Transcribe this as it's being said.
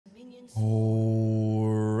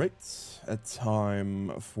Alright, a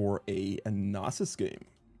time for a Nasus game.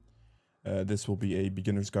 This will be a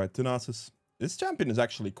beginner's guide to Nasus. This champion is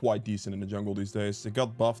actually quite decent in the jungle these days. It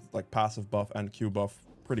got buffed, like passive buff and Q buff,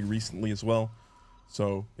 pretty recently as well.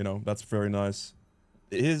 So, you know, that's very nice.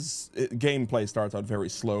 His gameplay starts out very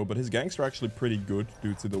slow, but his ganks are actually pretty good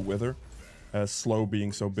due to the wither. Slow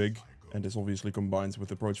being so big, and this obviously combines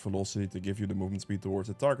with approach velocity to give you the movement speed towards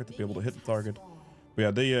the target to be able to hit the target.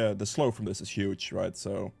 But yeah, the slow from this is huge, right?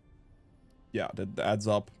 So, yeah, that adds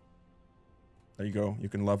up. There you go. You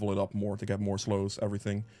can level it up more to get more slows,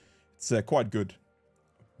 everything. It's quite good.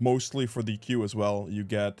 Mostly for the Q as well. You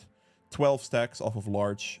get 12 stacks off of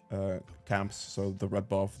large camps. So the red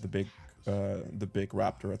buff, the big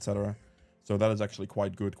raptor, etc. So that is actually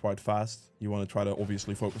quite good, quite fast. You want to try to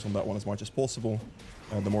obviously focus on that one as much as possible.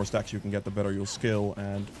 The more stacks you can get, the better you'll skill.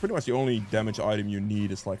 And pretty much the only damage item you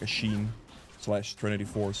need is like a sheen / Trinity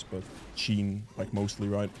Force, but sheen like mostly,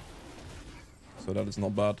 right? So that is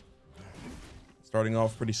not bad. Starting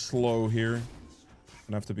off pretty slow here.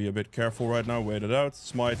 Gonna have to be a bit careful right now. Wait it out.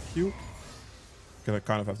 Smite Q. Gonna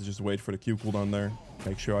kind of have to just wait for the Q cooldown there.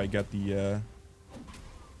 Make sure I get the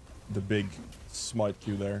big smite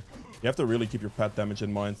Q there. You have to really keep your pet damage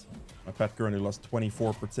in mind. My pet currently lost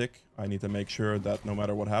 24 per tick. I need to make sure that no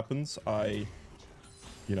matter what happens, I,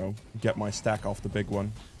 you know, get my stack off the big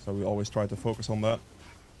one. So we always try to focus on that.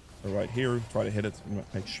 So right here, try to hit it.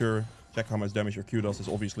 Make sure. Check how much damage your Q does. This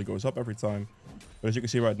obviously goes up every time. But as you can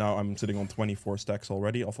see right now, I'm sitting on 24 stacks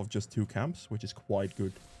already off of just 2 camps, which is quite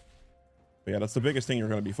good. But yeah, that's the biggest thing you're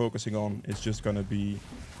going to be focusing on. It's just going to be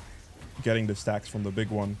getting the stacks from the big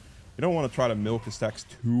one. You don't want to try to milk the stacks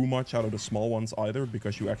too much out of the small ones either,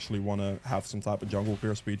 because you actually want to have some type of jungle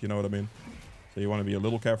clear speed, you know what I mean? So you want to be a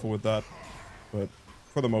little careful with that. But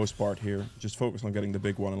for the most part here, just focus on getting the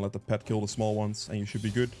big one and let the pet kill the small ones, and you should be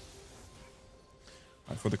good.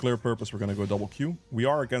 For the clear purpose, we're going to go double Q. We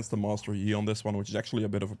are against the Master Yi on this one, which is actually a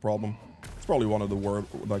bit of a problem. It's probably one of the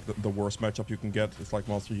worst matchup you can get. It's like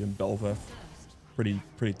Master Yi and Bel'Veth.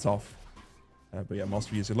 Pretty tough. But yeah,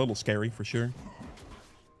 Master Yi is a little scary for sure.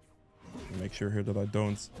 Make sure here that I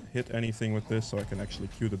don't hit anything with this, so I can actually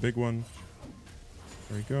Q the big one.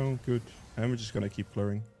 There we go, good. And we're just going to keep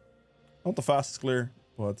clearing. Not the fastest clear,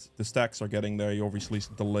 but the stacks are getting there. You're obviously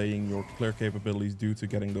delaying your clear capabilities due to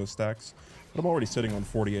getting those stacks. But I'm already sitting on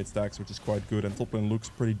 48 stacks, which is quite good. And top lane looks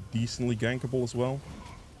pretty decently gankable as well.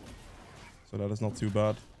 So that is not too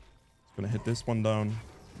bad. Just gonna hit this one down.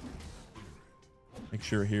 Make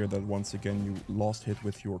sure here that once again you lost hit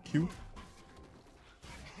with your Q.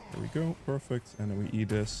 There we go, perfect. And then we E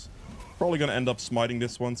this. Probably gonna end up smiting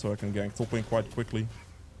this one so I can gank top lane quite quickly.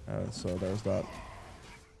 So there's that.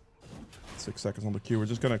 6 seconds on the Q. We're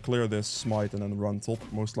just gonna clear this smite and then run top,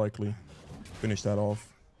 most likely. Finish that off.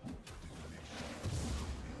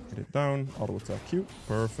 Hit it down, auto attack Q.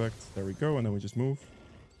 Perfect. There we go, and then we just move.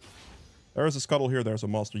 There is a scuttle here, there's a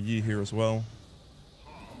Master Yi here as well.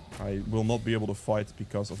 I will not be able to fight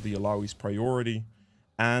because of the Alawi's priority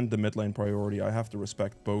and the mid lane priority. I have to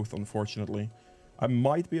respect both, unfortunately. I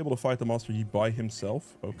might be able to fight the Master Yi by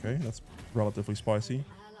himself. Okay, that's relatively spicy.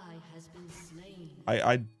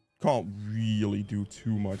 I can't really do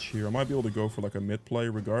too much here. I might be able to go for like a mid play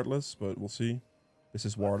regardless, but we'll see. This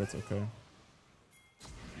is warded, okay.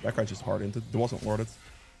 That guy just hard hinted. It wasn't warded.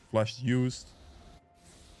 Flash used.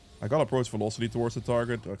 I got approach velocity towards the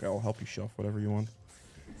target. Okay, I'll help you shove whatever you want.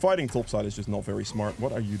 Fighting topside is just not very smart.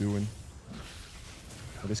 What are you doing?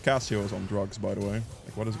 Oh, this Cassio is on drugs, by the way.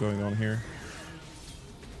 Like, what is going on here?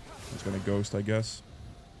 He's gonna ghost, I guess.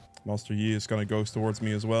 Master Yi is gonna ghost towards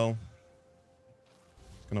me as well.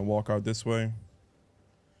 Gonna walk out this way.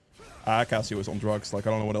 Cassio is on drugs. Like, I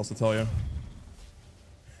don't know what else to tell you.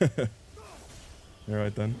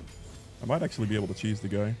 Alright then. I might actually be able to cheese the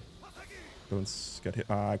guy. Don't get hit.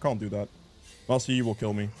 I can't do that. Master Yi will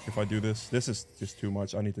kill me if I do this. This is just too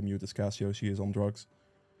much. I need to mute this Cassio. She is on drugs.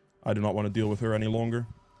 I do not want to deal with her any longer.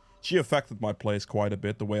 She affected my plays quite a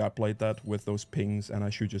bit, the way I played that with those pings, and I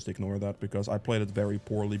should just ignore that because I played it very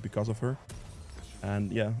poorly because of her.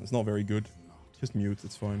 And yeah, it's not very good. Just mute,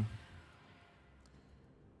 it's fine.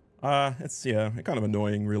 It's, yeah, kind of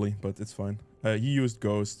annoying really, but it's fine. He used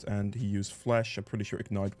Ghost and he used Flash. I'm pretty sure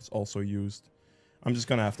Ignite was also used. I'm just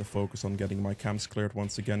gonna have to focus on getting my camps cleared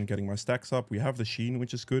once again, getting my stacks up. We have the Sheen,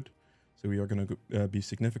 which is good. So we are gonna be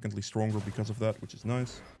significantly stronger because of that, which is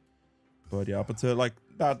nice. But yeah, but like,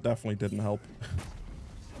 that definitely didn't help.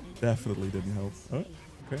 Definitely didn't help. Oh,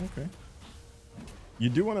 okay. You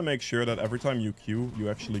do want to make sure that every time you Q, you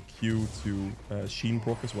actually Q to Sheen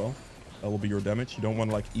proc as well. That will be your damage. You don't want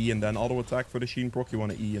to like E and then auto attack for the Sheen proc. You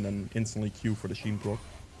want to E and then instantly Q for the Sheen proc.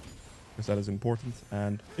 because that is important.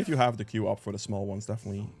 And if you have the Q up for the small ones,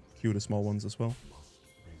 definitely Q the small ones as well.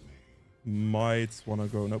 Might want to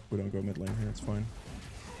go... Nope, we don't go mid lane here. It's fine.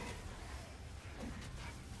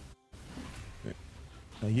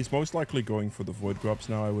 Okay. He's most likely going for the Void Grubs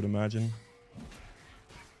now, I would imagine.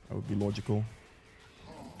 That would be logical.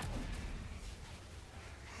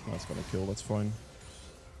 That's gonna kill, that's fine.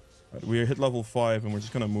 Right, we hit level 5 and we're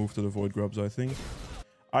just gonna move to the Void Grubs, I think.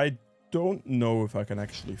 I don't know if I can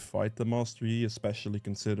actually fight the Mastery, especially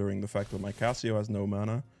considering the fact that my Cassio has no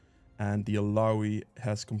mana and the Alawi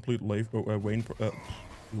has complete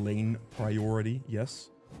lane priority. Yes.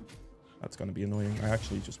 That's gonna be annoying. I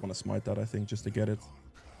actually just want to smite that, I think, just to get it.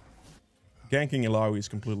 Ganking Alawi is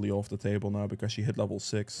completely off the table now because she hit level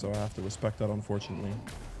 6, so I have to respect that, unfortunately.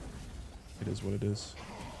 It is what it is.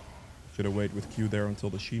 Should have waited with Q there until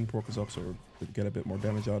the Sheen proc is up, so to get a bit more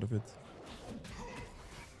damage out of it.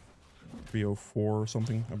 304 or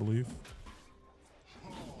something, I believe.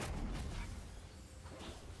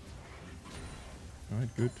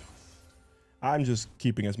 Alright, good. I'm just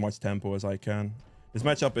keeping as much tempo as I can. This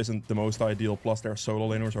matchup isn't the most ideal, plus their solo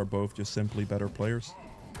laners are both just simply better players.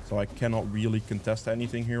 So I cannot really contest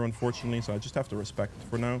anything here, unfortunately, so I just have to respect it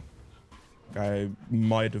for now. I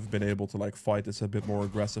might have been able to like fight this a bit more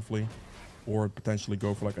aggressively, or potentially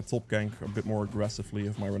go for like a top gank a bit more aggressively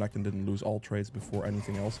if my Renekton didn't lose all trades before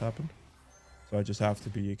anything else happened. So I just have to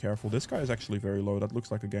be careful. This guy is actually very low. That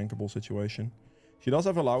looks like a gankable situation. She does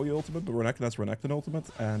have Alawi ultimate, but Renekton has Renekton ultimate,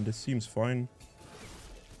 and this seems fine.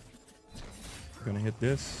 I'm gonna hit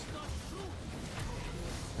this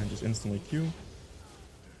and just instantly Q.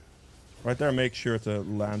 Right there, make sure to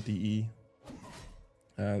land the E.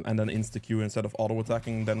 And then insta-Q instead of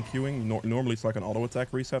auto-attacking, then Qing. Normally it's like an auto-attack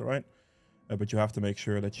reset, right? But you have to make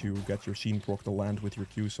sure that you get your Sheen proc to land with your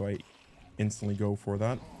Q, so I instantly go for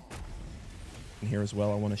that. And here as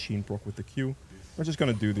well, I want a Sheen proc with the Q. We're just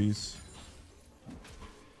gonna do these.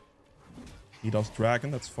 He does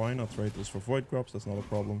Dragon, that's fine. I'll trade this for Void Grubs, that's not a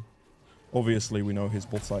problem. Obviously, we know his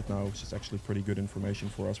bot side now, which is actually pretty good information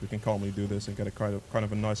for us. We can calmly do this and get a kind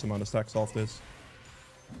of a nice amount of stacks off this.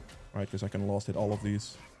 Right, because I can last hit all of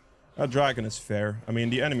these. Dragon is fair. I mean,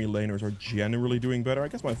 the enemy laners are generally doing better. I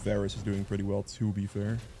guess my Varus is doing pretty well, to be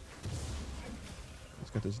fair.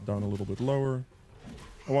 Let's get this down a little bit lower.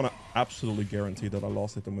 I want to absolutely guarantee that I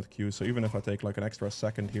last hit them with Q, so even if I take like an extra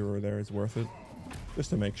second here or there, it's worth it. Just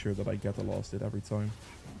to make sure that I get the last hit every time.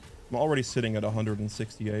 I'm already sitting at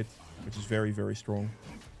 168, which is very, very strong.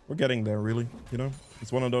 We're getting there, really, you know?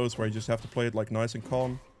 It's one of those where you just have to play it like nice and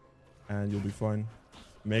calm, and you'll be fine.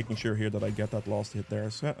 Making sure here that I get that last hit there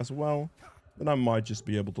as well. Then I might just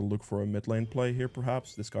be able to look for a mid lane play here,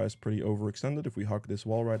 perhaps. This guy is pretty overextended. If we hug this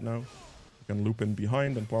wall right now, we can loop in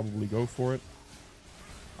behind and probably go for it.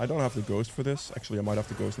 I don't have to ghost for this. Actually, I might have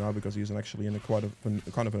to ghost now because he's actually in a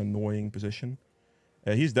kind of an annoying position.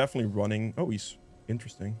 He's definitely running. Oh, he's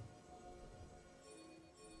interesting.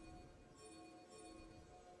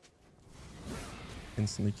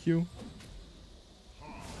 Instantly Q.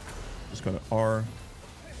 Just gonna R.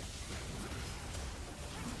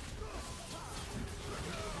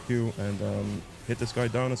 Q and hit this guy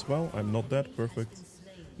down as well. I'm not dead. Perfect.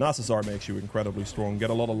 Nasus R makes you incredibly strong. Get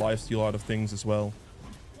a lot of lifesteal out of things as well.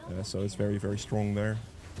 So it's very, very strong there.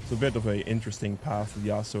 It's a bit of an interesting path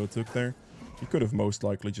Yasuo took there. He could have most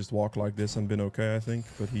likely just walked like this and been okay, I think.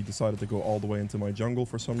 But he decided to go all the way into my jungle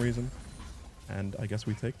for some reason. And I guess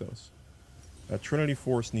we take those. Trinity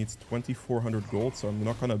Force needs 2,400 gold, so I'm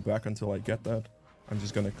not going to back until I get that. I'm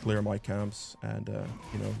just going to clear my camps and,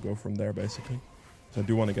 you know, go from there, basically. So I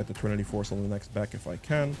do want to get the Trinity Force on the next back if I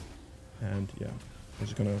can. And, yeah, we're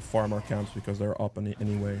just going to farm our camps because they're up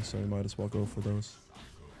anyway, so we might as well go for those.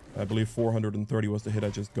 I believe 430 was the hit I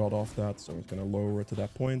just got off that, so I'm going to lower it to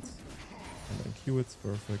that point. And then Q it.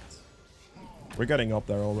 Perfect. We're getting up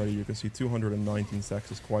there already. You can see 219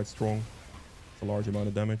 stacks is quite strong. It's a large amount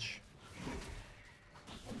of damage.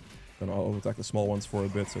 Then I'll attack the small ones for a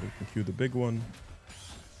bit so they can Q the big one.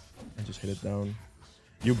 And just hit it down.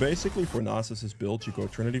 You basically, for Nasus' build, you go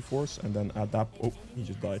Trinity Force and then at that... Oh, he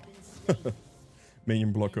just died.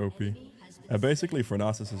 Minion block OP. Basically, for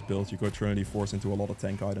Nasus' build, you go Trinity Force into a lot of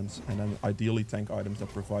tank items. And then ideally tank items that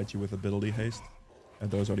provide you with ability haste. And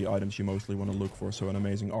those are the items you mostly want to look for. So an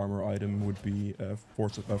amazing armor item would be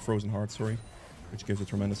Frozen Heart, sorry. Which gives a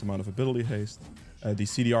tremendous amount of ability haste. The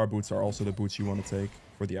CDR boots are also the boots you want to take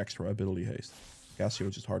for the extra ability haste.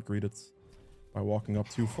 Cassio just hard greeted by walking up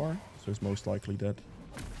too far, so he's most likely dead.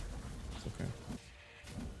 It's okay.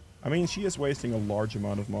 I mean, she is wasting a large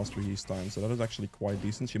amount of Mastery East time, so that is actually quite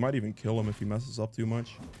decent. She might even kill him if he messes up too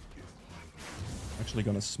much. Actually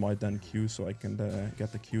gonna smite then Q so I can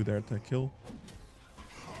get the Q there to kill.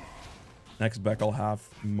 Next back I'll have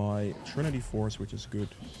my Trinity Force, which is good.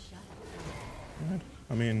 Right.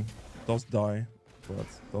 I mean, it does die, but it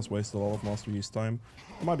does waste a lot of Master Yi's time.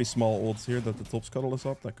 There might be small ults here that the top scuttle is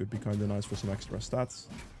up. That could be kind of nice for some extra stacks,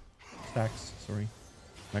 sorry.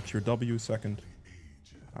 Extra W second.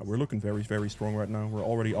 We're looking very, very strong right now. We're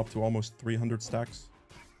already up to almost 300 stacks.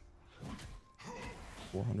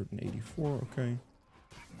 484, okay.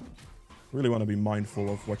 Really want to be mindful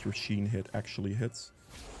of what your Sheen hit actually hits.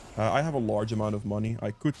 I have a large amount of money.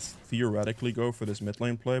 I could theoretically go for this mid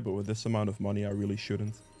lane play, but with this amount of money, I really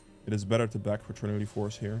shouldn't. It is better to back for Trinity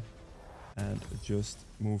Force here and just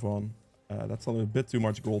move on. That's a little bit too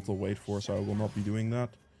much gold to wait for, so I will not be doing that.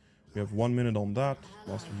 We have 1 minute on that.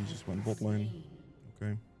 Master Yi just went bot lane.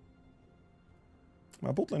 Okay.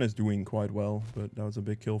 My bot lane is doing quite well, but that was a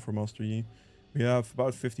big kill for Master Yi. We have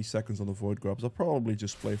about 50 seconds on the Void Grubs. I'll probably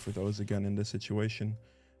just play for those again in this situation.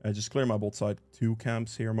 Just clear my bot side 2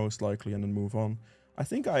 camps here most likely and then move on. I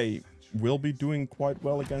think I will be doing quite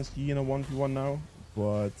well against Yi in a 1v1 now,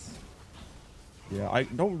 but yeah, I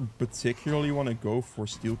don't particularly want to go for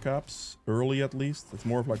steel caps early at least. It's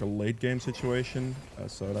more of like a late game situation,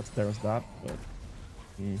 so there's that. But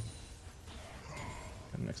got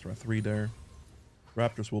an extra 3 there.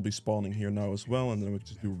 Raptors will be spawning here now as well, and then we can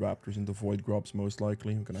just do Raptors into Void Grubs most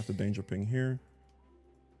likely. We're gonna have the danger ping here.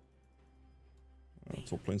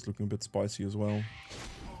 Top lane's looking a bit spicy as well.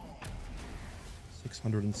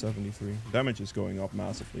 673. Damage is going up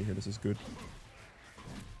massively here. This is good.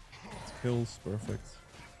 Kills, perfect.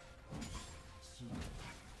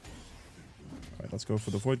 Alright, let's go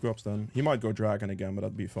for the Void Grubs then. He might go Dragon again, but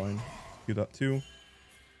that'd be fine. Do that too.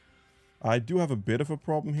 I do have a bit of a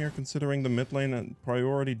problem here considering the mid lane and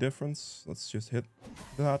priority difference. Let's just hit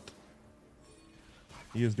that.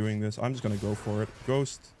 He is doing this. I'm just gonna go for it.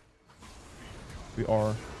 Ghost. We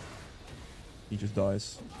are. He just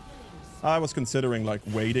dies. I was considering like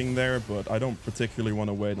waiting there, but I don't particularly want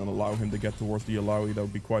to wait and allow him to get towards the Alawi. That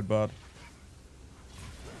would be quite bad.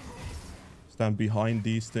 Stand behind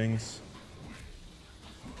these things.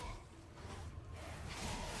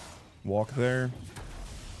 Walk there.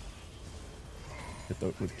 Hit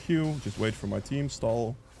that with Q. Just wait for my team.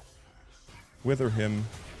 Stall. Wither him.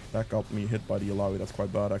 That got me hit by the Alawi. That's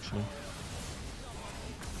quite bad actually.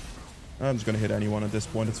 I'm just gonna hit anyone at this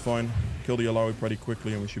point, it's fine. Kill the Alawi pretty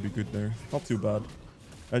quickly and we should be good there. Not too bad.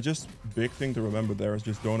 Just big thing to remember there is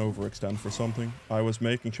just don't overextend for something. I was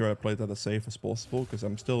making sure I played that as safe as possible because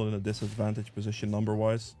I'm still in a disadvantaged position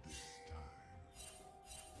number-wise.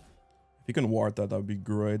 If you can ward that would be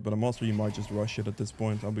great, but I'm also, you might just rush it at this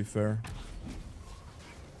point, I'll be fair.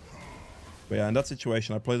 But yeah, in that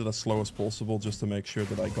situation, I played it as slow as possible just to make sure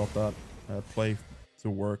that I got that play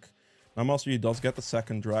to work. Now Master Yi does get the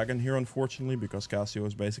second dragon here, unfortunately, because Cassio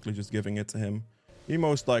is basically just giving it to him. He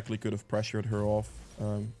most likely could have pressured her off,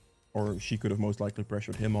 or she could have most likely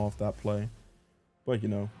pressured him off that play. But, you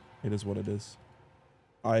know, it is what it is.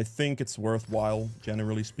 I think it's worthwhile,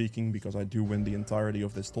 generally speaking, because I do win the entirety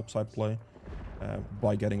of this topside play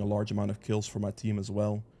by getting a large amount of kills for my team as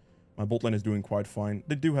well. My bot lane is doing quite fine.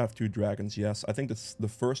 They do have 2 dragons, yes. I think the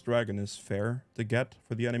first dragon is fair to get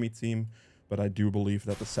for the enemy team. But I do believe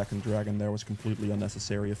that the second dragon there was completely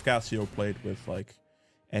unnecessary. If Cassio played with like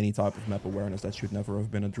any type of map awareness, that should never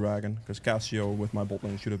have been a dragon. Because Cassio with my bot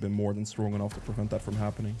lane should have been more than strong enough to prevent that from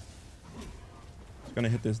happening. Just gonna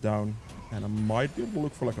hit this down. And I might be able to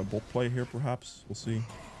look for like a bot play here perhaps. We'll see.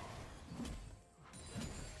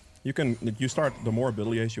 You start, the more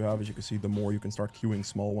abilities you have, as you can see, the more you can start queuing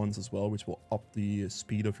small ones as well, which will up the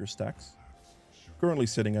speed of your stacks. Currently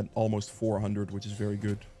sitting at almost 400, which is very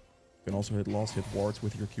good. You can also hit lost, hit wards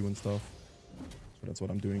with your Q and stuff. So that's what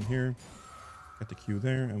I'm doing here. Get the Q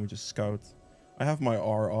there, and we just scout. I have my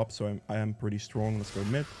R up, so I am pretty strong. Let's go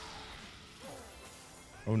mid.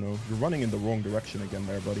 Oh no, you're running in the wrong direction again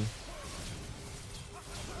there, buddy.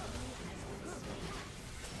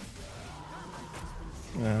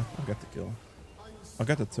 Yeah, I'll get the kill. I'll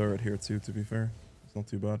get the turret here too, to be fair. It's not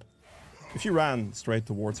too bad. If she ran straight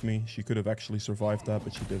towards me, she could have actually survived that,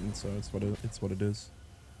 but she didn't, so it's what it is.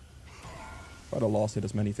 Try to last hit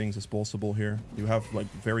as many things as possible here. You have like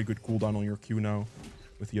very good cooldown on your Q now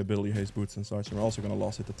with the ability haste boots and such. And we're also going to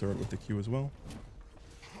last hit the turret with the Q as well.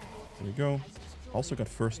 There we go. Also got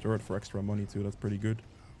first turret for extra money too. That's pretty good.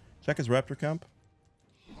 Check his raptor camp.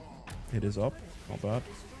 It is up. Not bad.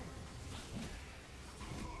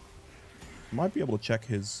 Might be able to check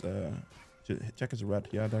his red.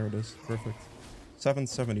 Yeah, there it is. Perfect.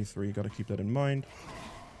 773. Got to keep that in mind.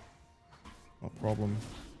 No problem.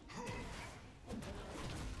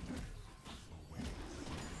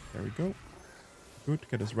 There we go. Good,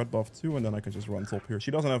 get his red buff too, and then I can just run top here.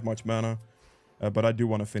 She doesn't have much mana, but I do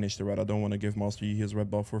want to finish the red. I don't want to give Master Yi his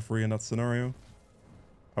red buff for free in that scenario.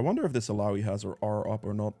 I wonder if this Alawi has her R up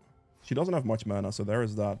or not. She doesn't have much mana, so there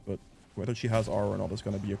is that, but whether she has R or not is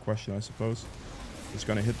going to be a question, I suppose. Just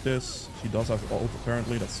going to hit this. She does have ult,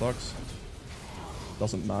 apparently. That sucks.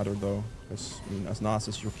 Doesn't matter, though, because, I mean, as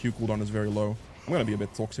Nasus, your Q cooldown is very low. I'm going to be a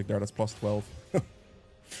bit toxic there. That's plus 12.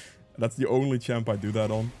 That's the only champ I do that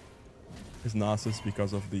on, is Nasus,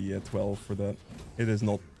 because of the 12 for that. It is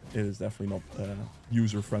definitely not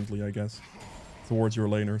user-friendly, I guess, towards your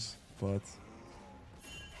laners, but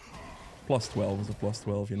plus 12 is a plus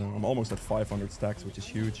 12, you know. I'm almost at 500 stacks, which is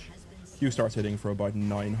huge. Q starts hitting for about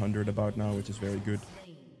 900 about now, which is very good.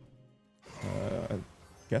 I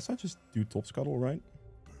guess I just do top scuttle, right?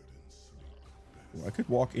 I could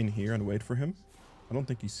walk in here and wait for him. I don't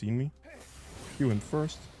think he's seen me. Q him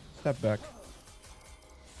first. Step back.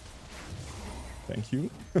 Thank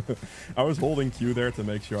you. I was holding Q there to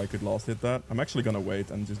make sure I could last hit that. I'm actually gonna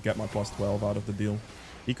wait and just get my plus 12 out of the deal.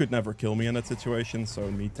 He could never kill me in that situation,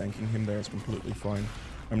 so me tanking him there is completely fine.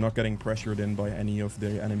 I'm not getting pressured in by any of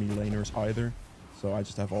the enemy laners either, so I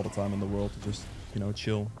just have all the time in the world to just, you know,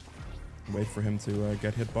 chill. Wait for him to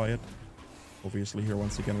get hit by it. Obviously here,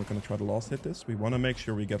 once again, we're going to try to last hit this. We want to make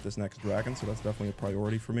sure we get this next dragon, so that's definitely a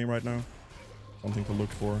priority for me right now. Something to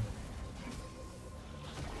look for.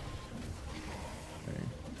 Okay,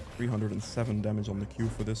 307 damage on the Q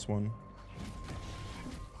for this one.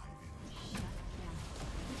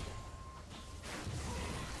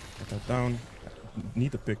 Get that down. I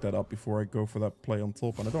need to pick that up before I go for that play on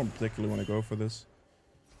top, and I don't particularly want to go for this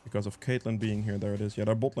because of Caitlyn being here. There it is. Yeah,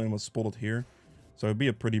 their bot lane was spotted here. So it'd be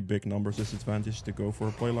a pretty big numbers disadvantage to go for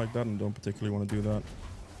a play like that, and don't particularly want to do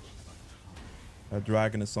that.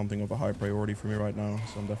 Dragon is something of a high priority for me right now,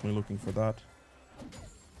 so I'm definitely looking for that.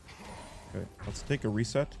 Okay, let's take a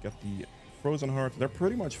reset, get the Frozen Heart. They're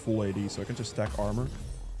pretty much full AD, so I can just stack armor.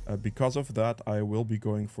 Because of that, I will be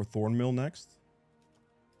going for Thornmail next.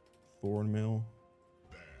 Thornmail.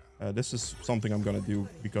 This is something I'm going to do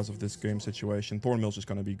because of this game situation. Thornmail is just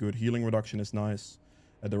going to be good. Healing reduction is nice.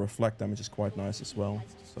 The reflect damage is quite nice as well.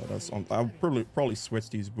 So that's on. I'll probably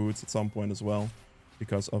switch these boots at some point as well,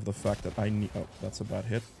 because of the fact that I need. Oh, that's a bad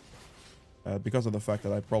hit. Because of the fact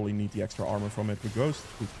that I probably need the extra armor from it. We Ghost.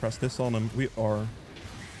 We press this on him. We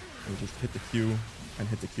just hit the Q and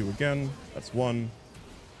hit the Q again. That's one.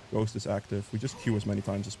 Ghost is active. We just Q as many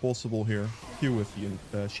times as possible here. Q with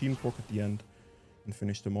the Sheen Proc at the end and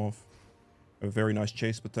finish them off. A very nice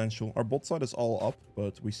chase potential. Our bot side is all up,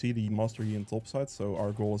 but we see the Master Yi in top side, so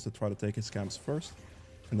our goal is to try to take his camps first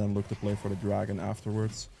and then look to play for the dragon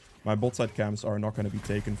afterwards. My bot side camps are not going to be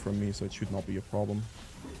taken from me, so it should not be a problem.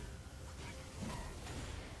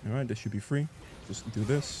 Alright, this should be free. Just do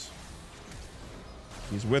this.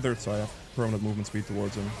 He's withered, so I have permanent movement speed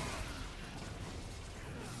towards him.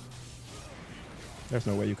 There's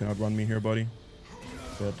no way you can outrun me here, buddy.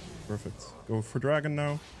 Dead. Perfect. Go for dragon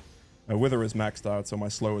now. Wither is maxed out, so my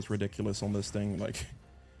slow is ridiculous on this thing. Like,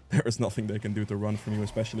 there is nothing they can do to run from you,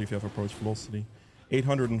 especially if you have approach velocity.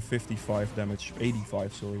 855 damage,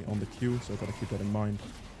 85, sorry, on the Q, so I've got to keep that in mind.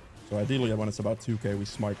 So ideally, when it's about 2k, we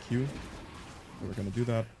smite Q. So we're going to do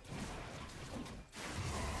that.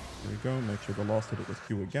 There we go. Make sure the last hit it with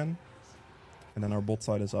Q again. And then our bot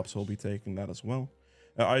side is up, so we'll be taking that as well.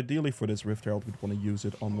 Ideally for this Rift Herald, we'd want to use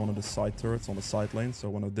it on one of the side turrets on the side lane. So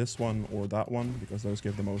one of this one or that one, because those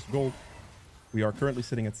give the most gold. We are currently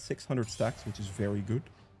sitting at 600 stacks, which is very good.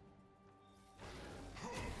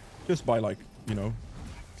 Just by, like, you know,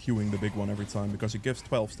 queuing the big one every time, because it gives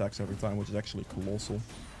 12 stacks every time, which is actually colossal.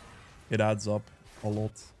 It adds up a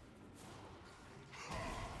lot.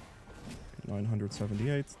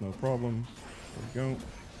 978, no problem. There we go.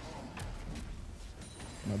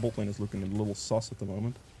 My bot lane is looking a little sus at the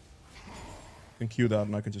moment. I can Q that,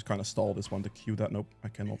 and I can just kind of stall this one to Q that. Nope, I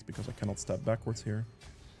cannot, because I cannot step backwards here.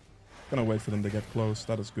 Gonna wait for them to get close.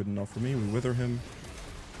 That is good enough for me. We wither him.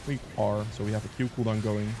 We are, so we have a Q cooldown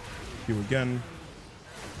going. Q again.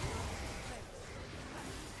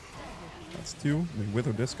 That's two. We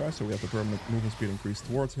wither this guy, so we have the permanent movement speed increase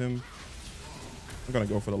towards him. I'm gonna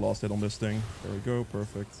go for the last hit on this thing. There we go,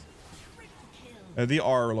 perfect. The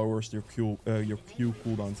R lowers your Q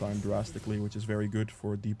cooldown time drastically, which is very good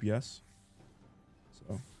for DPS.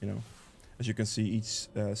 So, you know, as you can see, each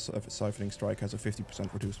siphoning strike has a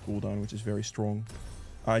 50% reduced cooldown, which is very strong.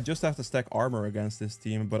 I just have to stack armor against this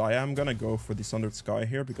team, but I am gonna go for the Sundered Sky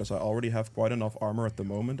here, because I already have quite enough armor at the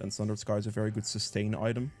moment, and Sundered Sky is a very good sustain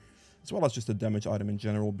item, as well as just a damage item in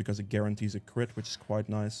general, because it guarantees a crit, which is quite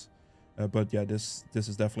nice. But yeah, this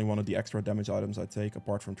is definitely one of the extra damage items I take.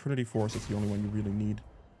 Apart from Trinity Force, it's the only one you really need.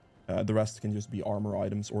 The rest can just be armor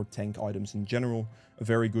items or tank items in general. A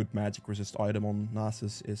very good magic resist item on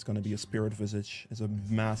Nasus is going to be a Spirit Visage. It's a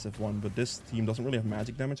massive one, but this team doesn't really have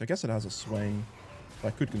magic damage. I guess it has a Swaying. I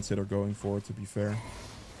could consider going for it, to be fair.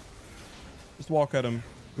 Just walk at him.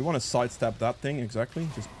 We want to sidestep that thing, exactly.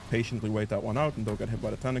 Just patiently wait that one out and don't get hit by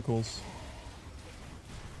the tentacles.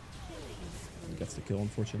 He gets the kill,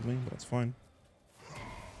 unfortunately, but that's fine.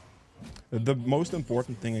 The most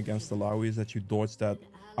important thing against the Laui is that you dodge that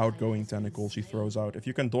outgoing tentacle she throws out. If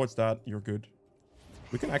you can dodge that, you're good.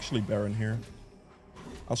 We can actually Baron here.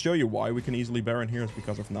 I'll show you why we can easily Baron here. It's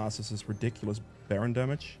because of Nasus's ridiculous Baron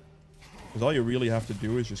damage. Because all you really have to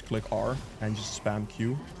do is just click R and just spam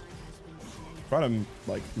Q. Try to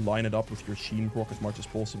like line it up with your Sheen proc as much as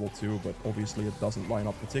possible too, but obviously it doesn't line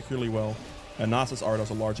up particularly well. And Nasus R does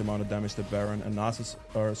a large amount of damage to Baron, and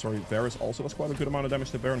Varus also does quite a good amount of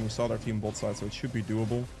damage to Baron. We saw their team bot side, so it should be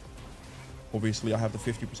doable. Obviously, I have the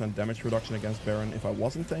 50% damage reduction against Baron. If I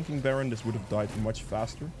wasn't tanking Baron, this would have died much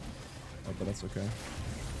faster. But that's okay.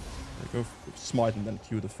 Go Smite and then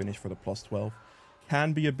Q the finish for the +12.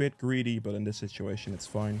 Can be a bit greedy, but in this situation, it's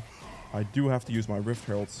fine. I do have to use my Rift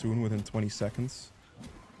Herald soon, within 20 seconds.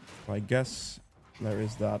 So I guess there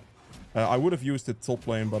is that. I would have used it top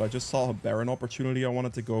lane, but I just saw a Baron opportunity I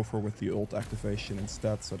wanted to go for with the ult activation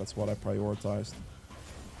instead, so that's what I prioritized.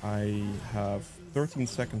 I have 13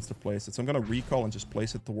 seconds to place it, so I'm going to recall and just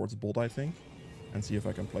place it towards bot, I think, and see if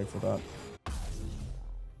I can play for that.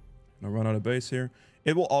 I run out of base here.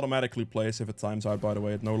 It will automatically place if it times out, by the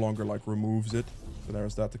way. It no longer like removes it, so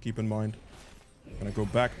there's that to keep in mind. I'm going to go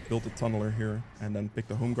back, build the tunneler here, and then pick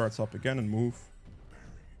the home guards up again and move.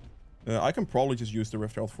 I can probably just use the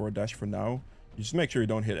Rift Herald for a dash for now. You just make sure you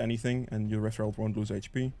don't hit anything, and your Rift Herald won't lose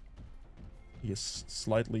HP. He is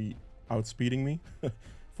slightly outspeeding me.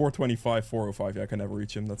 425, 405. Yeah, I can never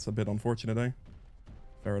reach him. That's a bit unfortunate, eh?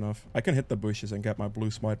 Fair enough. I can hit the bushes and get my blue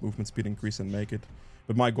smite movement speed increase and make it.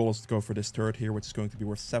 But my goal is to go for this turret here, which is going to be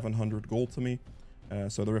worth 700 gold to me.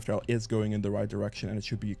 So the Rift Herald is going in the right direction, and it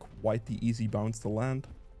should be quite the easy bounce to land,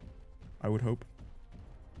 I would hope.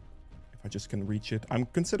 If I just can reach it. I'm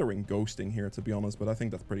considering ghosting here, to be honest, but I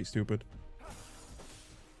think that's pretty stupid.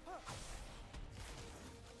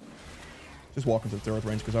 Just walk into the turret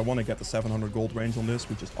range because I want to get the 700 gold range on this.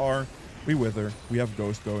 We just are. We wither. We have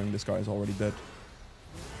ghost going. This guy is already dead.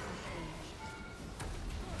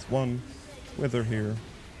 That's 1. Wither here.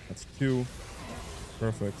 That's 2.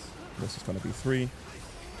 Perfect. This is going to be 3.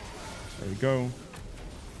 There we go.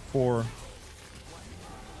 4.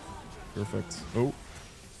 Perfect. Oh.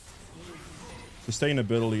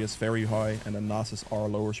 Sustainability is very high, and then Nasus R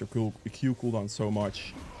lowers your Q cooldown so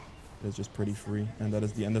much. It's just pretty free, and that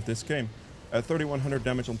is the end of this game. 3100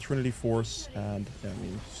 damage on Trinity Force, and I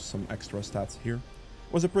mean, some extra stats here.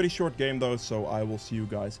 It was a pretty short game though, so I will see you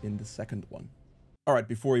guys in the second one. Alright,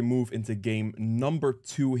 before we move into game number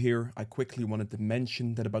 2 here, I quickly wanted to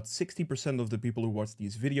mention that about 60% of the people who watch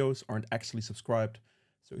these videos aren't actually subscribed.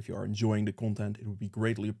 So if you are enjoying the content, it would be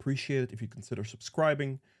greatly appreciated if you consider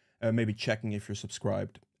subscribing, maybe checking if you're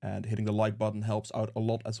subscribed, and hitting the like button helps out a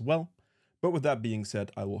lot as well. But with that being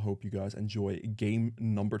said, I will hope you guys enjoy game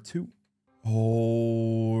number 2.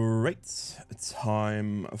 Alright,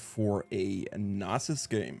 time for a Nasus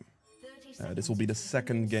game. This will be the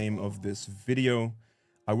second game of this video.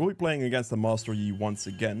 I will be playing against the Master Yi once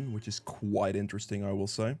again, which is quite interesting, I will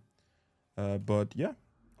say. But yeah,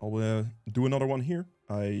 I'll do another one here.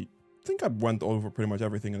 I think I went over pretty much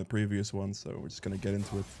everything in the previous one, so we're just going to get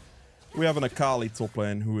into it. We have an Akali top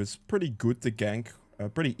lane who is pretty good to gank.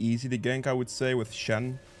 Pretty easy to gank, I would say, with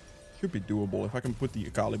Shen. Should be doable. If I can put the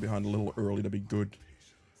Akali behind a little early, that'd be good.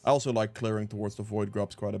 I also like clearing towards the Void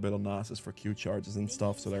Grubs quite a bit on Nasus for Q charges and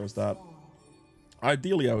stuff, so there's that.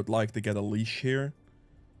 Ideally, I would like to get a leash here,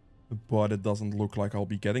 but it doesn't look like I'll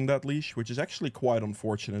be getting that leash, which is actually quite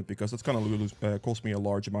unfortunate because it's going to cost me a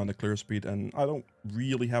large amount of clear speed, and I don't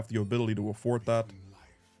really have the ability to afford that.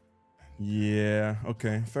 Yeah,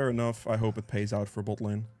 okay, fair enough. I hope it pays out for bot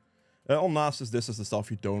lane. On Nasus, this is the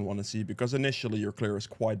stuff you don't want to see, because initially your clear is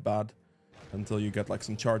quite bad until you get like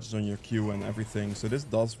some charges on your Q and everything. So this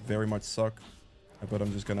does very much suck, but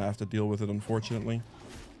I'm just going to have to deal with it, unfortunately.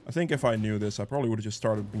 I think if I knew this, I probably would have just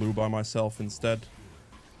started blue by myself instead.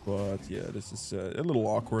 But yeah, this is a little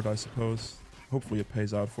awkward, I suppose. Hopefully it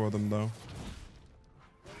pays out for them, though.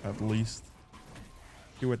 At least.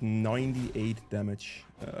 Q at 98 damage.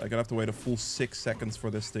 I'm gonna have to wait a full 6 seconds for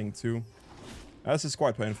this thing, too. This is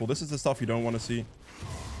quite painful. This is the stuff you don't want to see.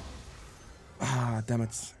 Ah, damn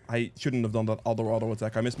it. I shouldn't have done that other auto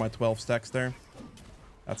attack. I missed my 12 stacks there.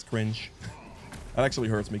 That's cringe. That actually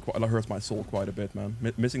hurts me. That hurts my soul quite a bit, man.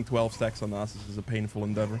 Missing 12 stacks on Nasus is a painful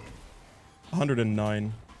endeavor.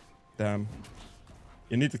 109. Damn.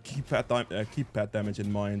 You need to keep pet damage in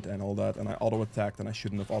mind and all that. And I auto-attacked and I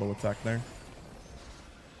shouldn't have auto-attacked there.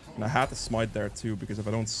 And I had to smite there too, because if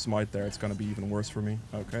I don't smite there, it's gonna be even worse for me.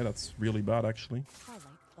 Okay, that's really bad actually.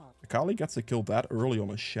 Akali gets a kill that early on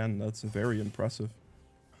a Shen. That's very impressive.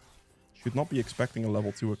 Should not be expecting a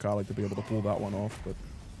level 2 Akali to be able to pull that one off, but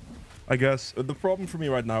I guess the problem for me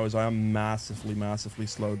right now is I am massively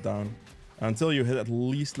slowed down. Until you hit at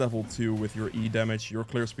least level 2 with your E damage, your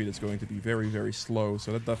clear speed is going to be very slow,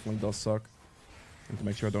 so that definitely does suck. And to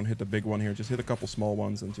make sure I don't hit the big one here, just hit a couple small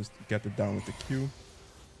ones and just get it down with the Q.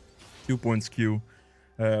 2 points Q.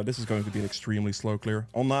 This is going to be an extremely slow clear.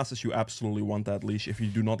 On Nasus, you absolutely want that leash. If you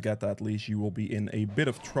do not get that leash, you will be in a bit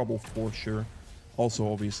of trouble for sure.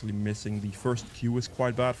 Also, obviously, missing the first Q is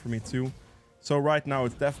quite bad for me too. So right now,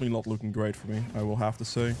 it's definitely not looking great for me, I will have to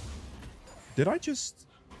say. Did I just...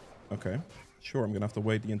 Okay, sure, I'm gonna have to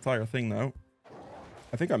wait the entire thing now.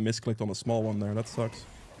 I think I misclicked on the small one there, that sucks.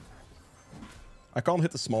 I can't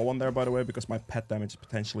hit the small one there, by the way, because my pet damage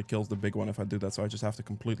potentially kills the big one if I do that, so I just have to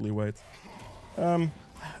completely wait.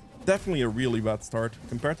 Definitely a really bad start.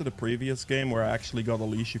 Compared to the previous game where I actually got a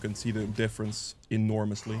leash, you can see the difference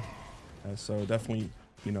enormously. So definitely,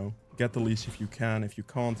 you know, get the leash if you can. If you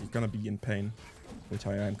can't, you're gonna be in pain, which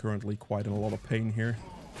I am currently quite in a lot of pain here.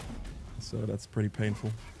 So that's pretty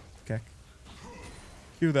painful. Kek.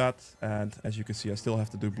 Cue that, and as you can see, I still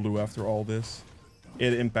have to do blue after all this.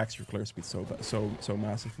 It impacts your clear speed so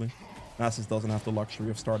massively. Nasus doesn't have the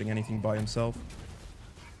luxury of starting anything by himself.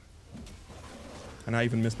 And I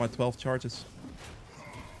even missed my 12 charges.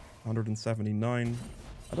 179.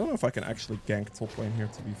 I don't know if I can actually gank top lane here,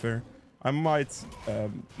 to be fair. I might,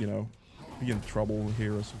 you know, be in trouble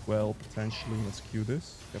here as well, potentially. Let's queue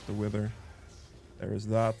this. Get the wither. There is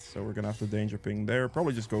that. So we're going to have the danger ping there.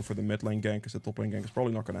 Probably just go for the mid lane gank, because the top lane gank is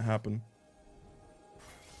probably not going to happen.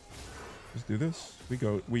 Let's do this. We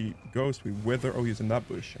ghost, we wither. Oh, he's in that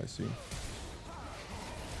bush. I see.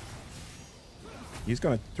 He's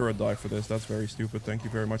gonna turret dive for this. That's very stupid. Thank you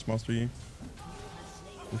very much, Master Yi.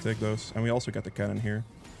 We'll take those. And we also get the cannon here.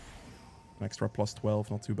 An extra plus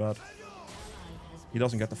 12. Not too bad. He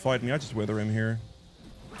doesn't get to fight me. I just wither him here.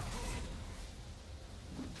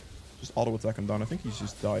 Just auto attack him down. I think he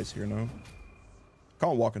just dies here now.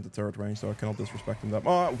 Can't walk into turret range, so I cannot disrespect him that.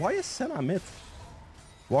 Why is Senna mid?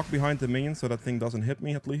 Walk behind the minion so that thing doesn't hit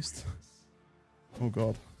me at least. Oh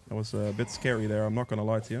god. That was a bit scary there, I'm not gonna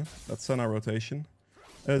lie to you. That's Senna rotation.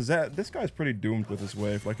 This guy's pretty doomed with his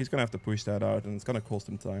wave. Like, he's gonna have to push that out, and it's gonna cost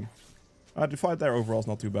him time. The fight there overall is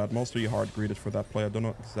not too bad. Mostly hard greeted for that play. I don't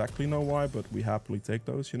exactly know why, but we happily take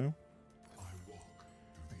those, you know.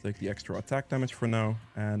 Take the extra attack damage for now,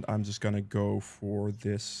 and I'm just gonna go for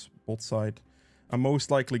this bot side. I'm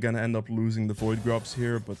most likely gonna end up losing the Void Grubs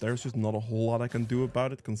here, but there's just not a whole lot I can do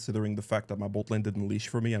about it, considering the fact that my bot lane didn't leash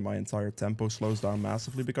for me and my entire tempo slows down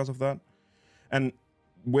massively because of that. And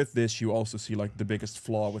with this, you also see like the biggest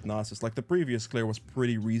flaw with Nasus. Like, the previous clear was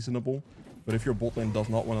pretty reasonable, but if your bot lane does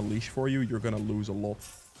not want to leash for you, you're gonna lose a lot,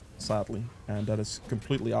 sadly. And that is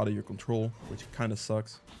completely out of your control, which kind of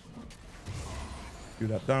sucks. Do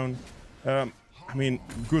that down. I mean,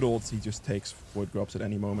 good odds he just takes Void Grubs at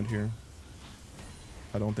any moment here.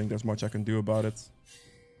 I don't think there's much I can do about it.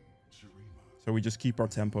 So we just keep our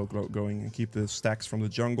tempo going and keep the stacks from the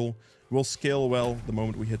jungle. We'll scale well. The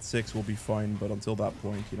moment we hit 6, we'll be fine. But until that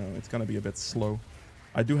point, you know, it's going to be a bit slow.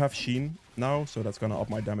 I do have Sheen now, so that's going to up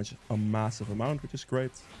my damage a massive amount, which is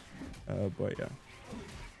great. But yeah.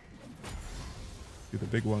 Do the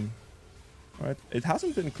big one. Alright, it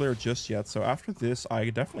hasn't been cleared just yet. So after this, I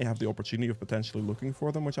definitely have the opportunity of potentially looking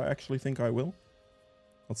for them, which I actually think I will.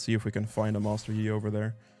 Let's see if we can find a Master Yi over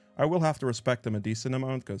there. I will have to respect him a decent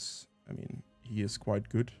amount, because, I mean, he is quite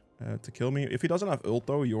good to kill me. If he doesn't have ult,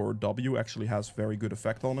 though, your W actually has very good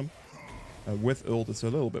effect on him. With ult, it's a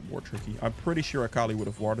little bit more tricky. I'm pretty sure Akali would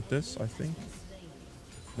have warded this, I think.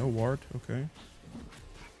 No ward, okay.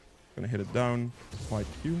 Gonna hit it down. Fight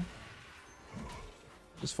Q.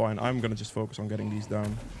 It's fine. I'm gonna just focus on getting these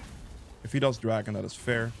down. If he does dragon, that is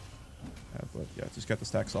fair. But yeah, just get the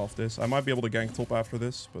stacks off this. I might be able to gank top after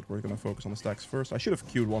this, but we're going to focus on the stacks first. I should have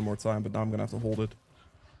queued one more time, but now I'm going to have to hold it,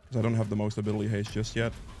 because I don't have the most ability haste just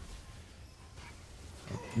yet.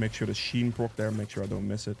 Make sure the Sheen proc there, make sure I don't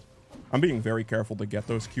miss it. I'm being very careful to get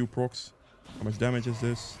those Q procs. How much damage is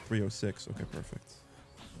this? 306. Okay, perfect.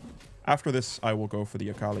 After this, I will go for the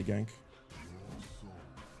Akali gank.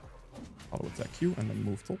 Auto attack Q and then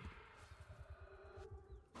move top.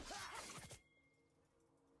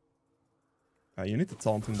 You need to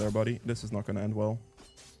taunt him there, buddy. This is not going to end well.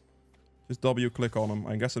 Just W click on him.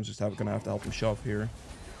 I guess I'm just going to have to help him shove here.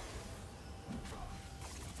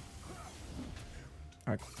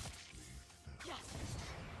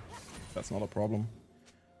 That's not a problem.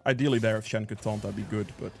 Ideally there, if Shen could taunt, that'd be good,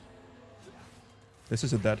 but... This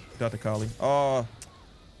is a dead Akali. Oh,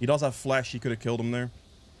 he does have flash. He could have killed him there.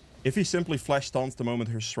 If he simply flash taunts the moment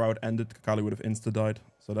her shroud ended, Akali would have insta-died.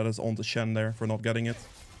 So that is on to Shen there for not getting it.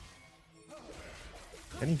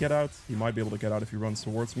 Can he get out? He might be able to get out if he runs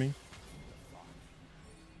towards me.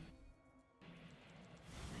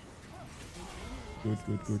 Good,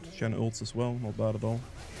 good, good. Shen ults as well. Not bad at all.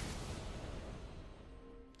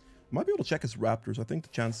 Might be able to check his raptors. I think the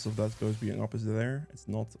chances of those being up is there. It's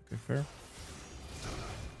not. Okay, fair.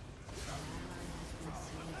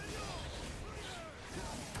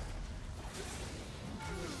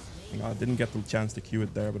 No, I didn't get the chance to Q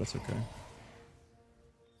it there, but that's okay.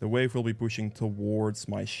 The wave will be pushing towards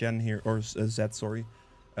my Shen here, or Zed, sorry.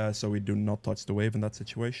 So we do not touch the wave in that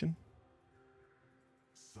situation.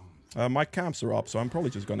 My camps are up, so I'm probably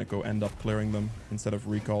just going to go end up clearing them instead of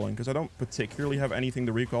recalling, because I don't particularly have anything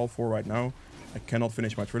to recall for right now. I cannot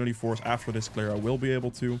finish my Trinity Force. After this clear, I will be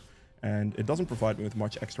able to, and it doesn't provide me with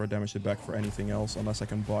much extra damage to back for anything else, unless I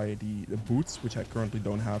can buy the boots, which I currently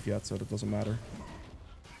don't have yet, so that doesn't matter.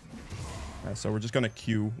 So we're just going to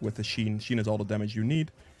Q with the Sheen. Sheen is all the damage you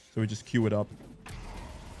need, so we just Q it up.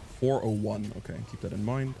 401, okay, keep that in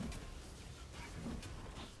mind.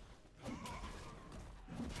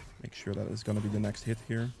 Make sure that is going to be the next hit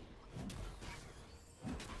here.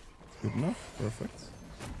 Good enough. Perfect.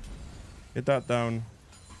 Hit that down.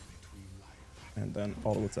 And then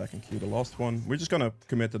auto attack and Q the last one. We're just going to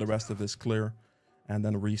commit to the rest of this clear. And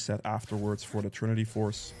then reset afterwards for the Trinity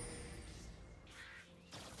Force.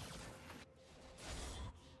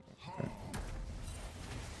 Okay.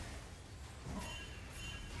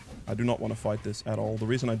 I do not want to fight this at all. The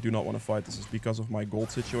reason I do not want to fight this is because of my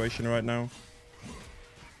gold situation right now.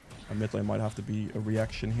 A mid lane might have to be a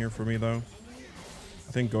reaction here for me, though.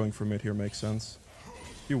 I think going for mid here makes sense.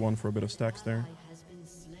 Q1 for a bit of stacks there.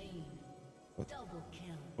 But,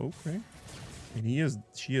 okay. I mean,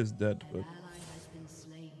 she is dead, but...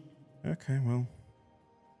 Okay, well...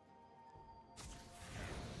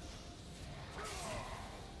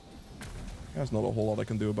 There's not a whole lot I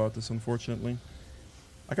can do about this, unfortunately.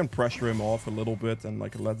 I can pressure him off a little bit and,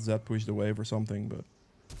 like, let Zed push the wave or something, but...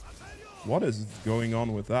 What is going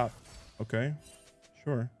on with that? Okay,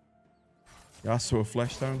 sure. Yasuo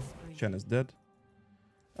flash down. Shen is dead.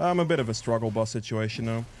 I'm a bit of a struggle bus situation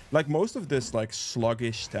now. Like, most of this, like,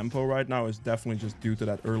 sluggish tempo right now is definitely just due to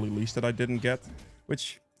that early leash that I didn't get.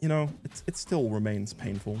 Which, you know, it still remains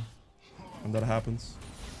painful when that happens.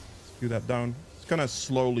 Let's do that down. It's gonna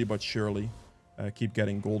slowly but surely keep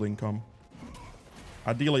getting gold income.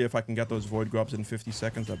 Ideally, if I can get those Void Grubs in 50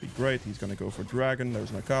 seconds, that'd be great. He's gonna go for Dragon.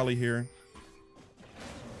 There's an Akali here.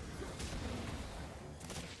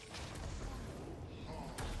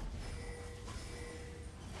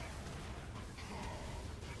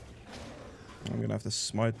 I'm gonna have to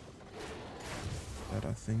smite that,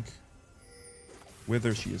 I think.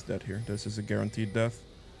 Wither, she is dead here. This is a guaranteed death.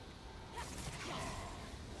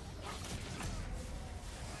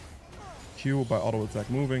 Q by auto attack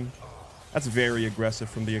moving. That's very aggressive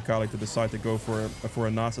from the Akali to decide to go for a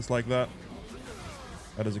Nasus like that.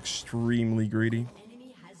 That is extremely greedy.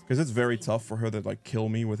 Because it's very tough for her to, like, kill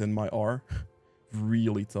me within my R.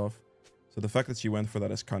 Really tough. So the fact that she went for that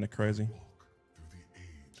is kind of crazy.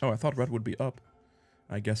 Oh, I thought red would be up.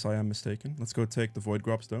 I guess I am mistaken. Let's go take the Void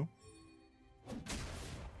Grubs, though.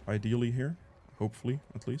 Ideally here. Hopefully,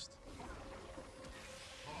 at least.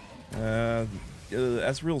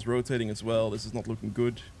 Ezreal's rotating as well. This is not looking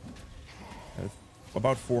good.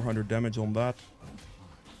 About 400 damage on that.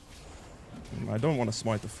 I don't want to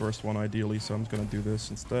smite the first one, ideally, so I'm just going to do this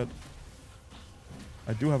instead.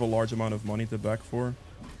 I do have a large amount of money to back for.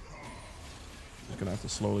 Just going to have to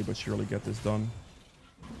slowly but surely get this done.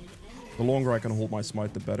 The longer I can hold my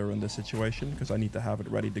smite, the better in this situation, because I need to have it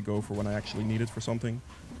ready to go for when I actually need it for something.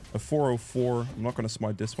 A 404, I'm not going to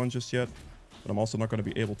smite this one just yet, but I'm also not going to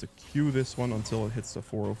be able to Q this one until it hits the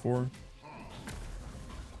 404. I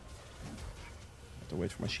have to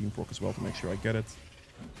wait for my Sheen proc as well to make sure I get it.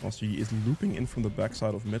 Also, he is looping in from the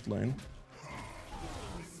backside of mid lane.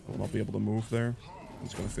 I will not be able to move there. I'm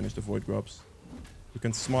just going to finish the Void Grubs. You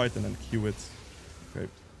can smite and then Q it. Okay,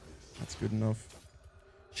 that's good enough.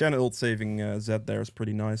 Shen ult saving Zed there is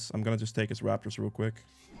pretty nice. I'm going to just take his Raptors real quick.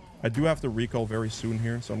 I do have to recall very soon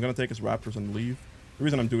here, so I'm going to take his Raptors and leave. The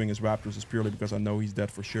reason I'm doing his Raptors is purely because I know he's dead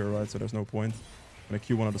for sure, right? So there's no point. I'm going to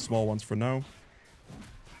Q one of the small ones for now.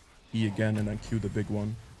 E again, and then Q the big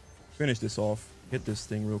one. Finish this off. Hit this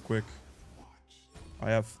thing real quick. I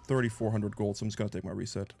have 3,400 gold, so I'm just gonna take my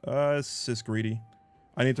reset. This is greedy.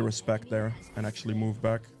 I need to respect there and actually move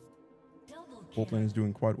back. Bot lane is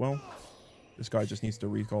doing quite well. This guy just needs to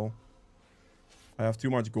recall. I have too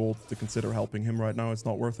much gold to consider helping him right now. It's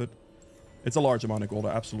not worth it. It's a large amount of gold.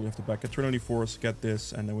 I absolutely have to back. Get Trinity Force, get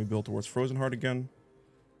this, and then we build towards Frozen Heart again.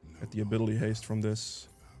 Get the ability haste from this,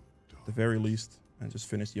 at the very least, and just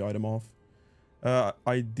finish the item off.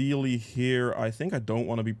 Ideally here, I think I don't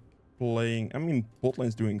want to be playing... I mean, bot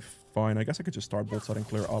lane's doing fine. I guess I could just start bot side and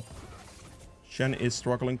clear up. Shen is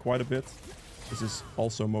struggling quite a bit. This is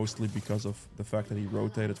also mostly because of the fact that he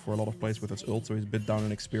rotated for a lot of plays with his ult, so he's a bit down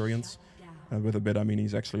in experience. With a bit, I mean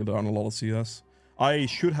he's actually down a lot of CS. I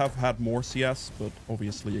should have had more CS, but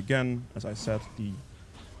obviously, again, as I said, the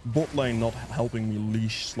bot lane not helping me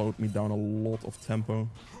leash slowed me down a lot of tempo.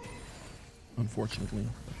 Unfortunately,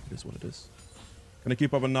 it is what it is. Gonna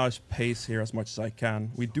keep up a nice pace here as much as I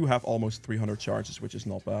can. We do have almost 300 charges, which is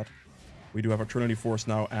not bad. We do have our Trinity Force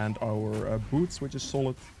now and our boots, which is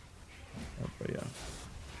solid. But yeah,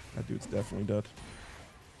 that dude's definitely dead.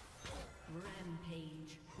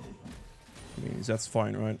 I mean, that's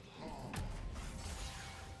fine, right?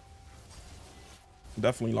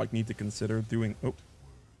 Definitely, like, need to consider doing... Oh.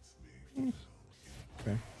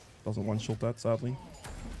 Okay. Doesn't one-shot that, sadly.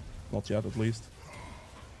 Not yet, at least.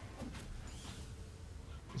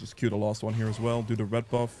 Let's just Q the last one here as well. Do the red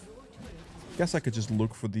buff. Guess I could just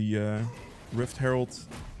look for the Rift Herald.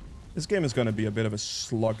 This game is going to be a bit of a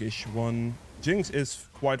sluggish one. Jinx is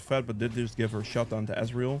quite fed, but did just give her shutdown to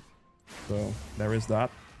Ezreal. So, there is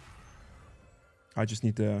that. I just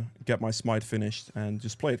need to get my smite finished and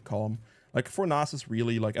just play it calm. Like, for Nasus,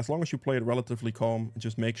 really, like, as long as you play it relatively calm,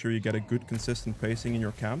 just make sure you get a good, consistent pacing in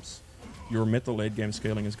your camps, your mid to late game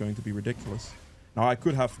scaling is going to be ridiculous. Now, I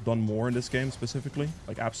could have done more in this game specifically,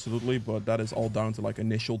 like, absolutely, but that is all down to, like,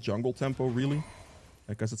 initial jungle tempo, really.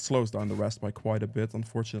 Because it slows down the rest by quite a bit,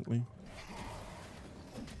 unfortunately.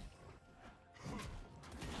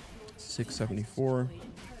 674.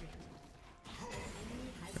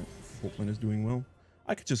 Okay, bot lane is doing well.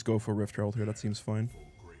 I could just go for Rift Herald here, that seems fine.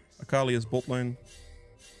 Akali is bot lane.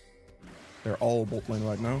 They're all bot lane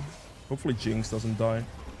right now. Hopefully Jinx doesn't die.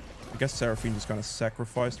 I guess Seraphine just kind of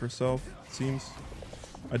sacrificed herself, it seems.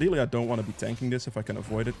 Ideally, I don't want to be tanking this if I can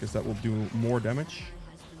avoid it, because that will do more damage.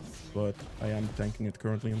 But I am tanking it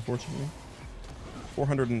currently, unfortunately.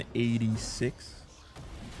 486.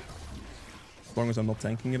 As long as I'm not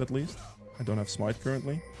tanking it, at least. I don't have smite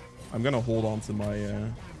currently. I'm going to hold on to my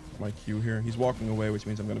my Q here. He's walking away, which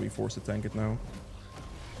means I'm going to be forced to tank it now.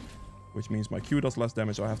 Which means my Q does less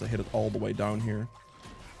damage, so I have to hit it all the way down here.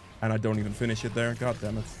 And I don't even finish it there. God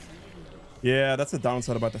damn it. Yeah, that's the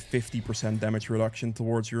downside about the 50% damage reduction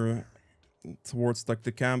towards your... Towards, like,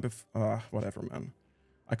 the camp. If whatever, man.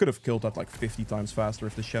 I could have killed that, like, 50 times faster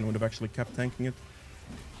if the Shen would have actually kept tanking it.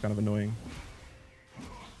 Kind of annoying.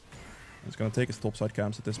 I'm just going to take his topside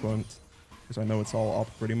camps at this point. Because I know it's all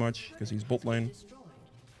up, pretty much. Because he's bot lane.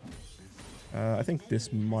 I think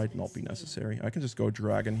this might not be necessary. I can just go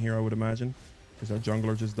Dragon here, I would imagine. Because our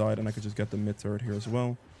jungler just died, and I could just get the mid turret here as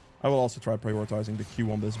well. I will also try prioritizing the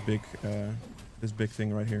Q on this big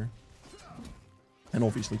thing right here. And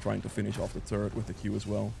obviously trying to finish off the turret with the Q as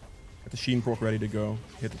well. Get the Sheen proc ready to go,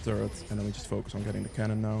 hit the turret, and then we just focus on getting the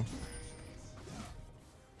cannon now.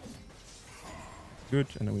 Good,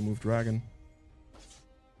 and then we move Dragon.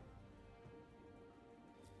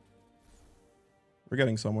 We're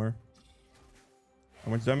getting somewhere. How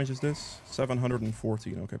much damage is this?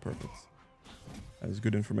 714. Okay, perfect. That is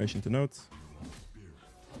good information to note.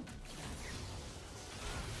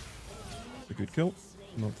 It's a good kill.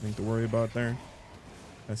 Nothing to worry about there.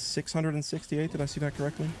 668, did I see that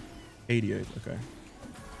correctly? 88, okay.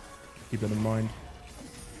 Keep that in mind.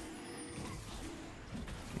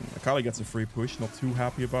 Akali gets a free push. Not too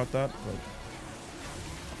happy about that, but...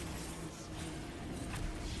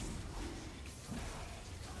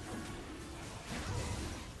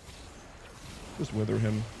 Just wither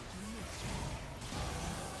him.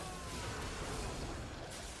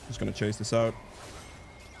 Just gonna chase this out.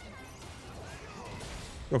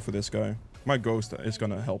 Go for this guy. My ghost is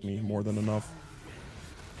gonna help me more than enough.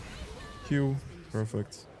 Q.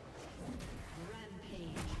 Perfect.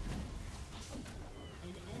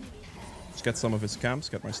 Just get some of his camps,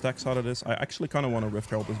 get my stacks out of this. I actually kind of want to Rift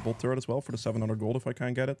Herald this bot turret as well for the 700 gold if I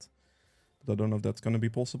can get it. But I don't know if that's gonna be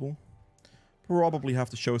possible. Probably have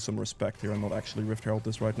to show some respect here and not actually Rift Herald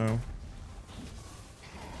this right now.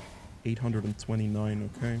 829,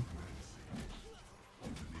 okay.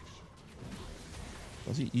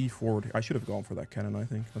 Does he E forward? I should have gone for that cannon, I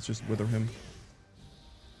think. Let's just wither him.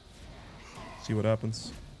 See what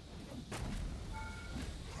happens.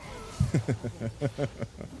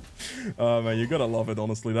 Oh man, you gotta love it,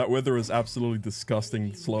 honestly. That wither is absolutely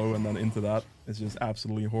disgusting slow, and then into that. It's just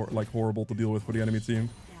absolutely horrible to deal with for the enemy team.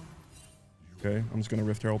 Okay, I'm just gonna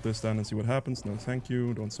Rift Herald this then and see what happens. No, thank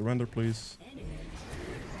you. Don't surrender, please.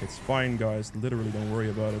 It's fine, guys. Literally, don't worry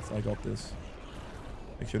about it. I got this.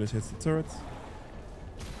 Make sure this hits the turret.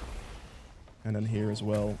 And then here as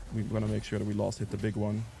well, we're gonna make sure that we last hit the big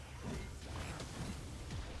one.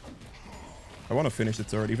 I want to finish the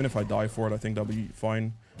turret. Even if I die for it, I think that'll be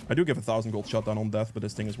fine. I do give 1,000 gold shutdown on death, but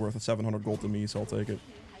this thing is worth 700 gold to me, so I'll take it.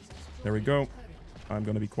 There we go. I'm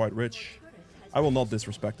going to be quite rich. I will not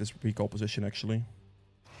disrespect this recall position, actually.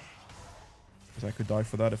 Because I could die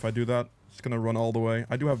for that if I do that. Just going to run all the way.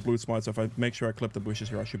 I do have blue smite, so if I make sure I clip the bushes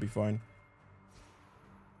here, I should be fine.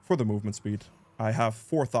 For the movement speed, I have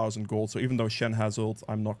 4,000 gold, so even though Shen has ult,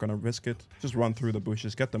 I'm not going to risk it. Just run through the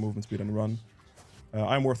bushes, get the movement speed, and run.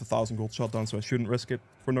 I'm worth 1,000 gold shutdown, so I shouldn't risk it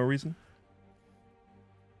for no reason.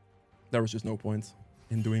 There was just no point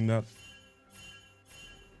in doing that.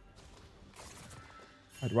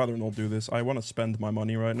 I'd rather not do this. I want to spend my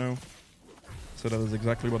money right now. So that is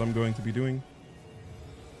exactly what I'm going to be doing.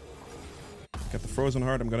 Get the Frozen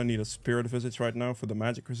Heart. I'm going to need a Spirit Visage right now for the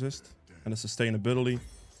magic resist. And the sustainability.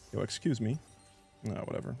 Yo, excuse me. No,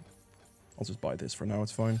 whatever. I'll just buy this for now.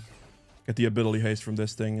 It's fine. Get the ability haste from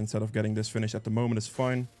this thing instead of getting this finished at the moment is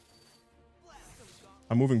fine.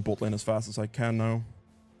 I'm moving bot lane as fast as I can now.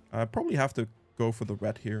 I probably have to go for the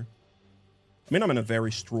red here. I mean, I'm in a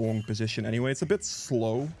very strong position anyway. It's a bit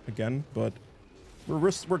slow again, but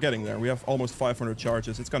we're getting there. We have almost 500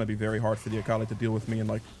 charges. It's going to be very hard for the Akali to deal with me in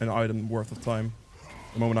like an item worth of time.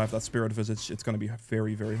 The moment I have that Spirit Visage, it's going to be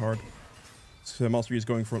very, very hard. So Mastery is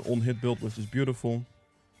going for an on-hit build, which is beautiful.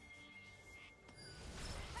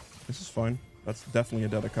 This is fine. That's definitely a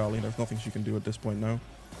dead Akali. There's nothing she can do at this point now.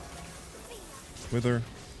 Wither,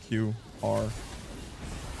 Q, R.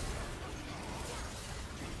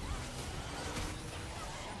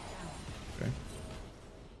 Okay.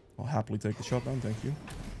 I'll happily take the shot down, thank you.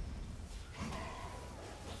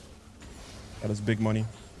 That is big money.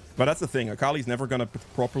 But that's the thing, Akali's never going to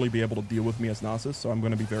properly be able to deal with me as Nasus, so I'm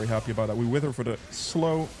going to be very happy about that. We Wither for the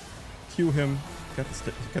slow, Q him, get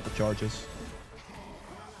the charges.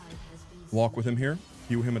 Walk with him here.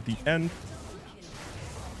 Heal him at the end.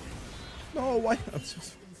 No, why?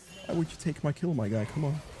 Why would you take my kill, my guy? Come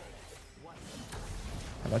on.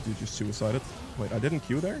 Oh, that dude just suicided. Wait, I didn't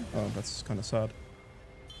Q there? Oh, that's kind of sad.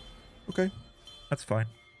 Okay. That's fine.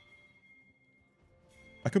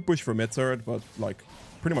 I could push for mid turret, but like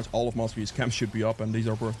pretty much all of Mastery's camps should be up, and these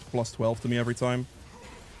are worth plus 12 to me every time.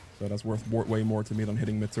 So that's worth way more to me than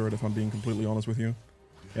hitting mid turret, if I'm being completely honest with you.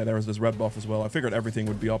 Yeah, there was this red buff as well. I figured everything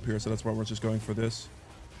would be up here, so that's why we're just going for this.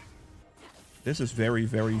 This is very,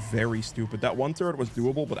 very, very stupid. That one turret was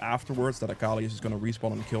doable, but afterwards that Akali is just going to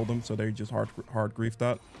respawn and kill them, so they just hard griefed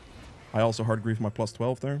that. I also hard griefed my plus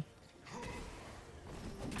 12 there.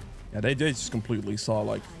 Yeah, they just completely saw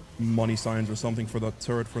like money signs or something for that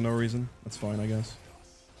turret for no reason. That's fine, I guess.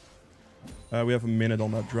 We have a minute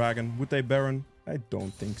on that dragon. Would they Baron? I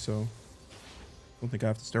don't think so. Don't think I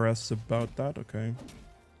have to stress about that. Okay.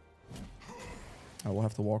 I will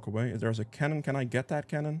have to walk away. If there's a cannon, can I get that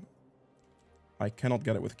cannon? I cannot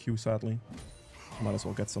get it with Q, sadly. Might as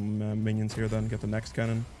well get some minions here then. Get the next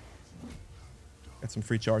cannon. Get some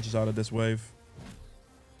free charges out of this wave.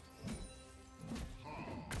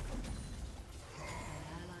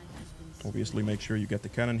 Obviously, make sure you get the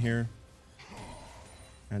cannon here.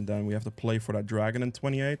 And then we have to play for that dragon in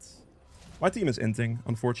 28. My team is inting,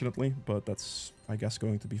 unfortunately, but that's, I guess,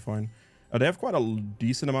 going to be fine. They have quite a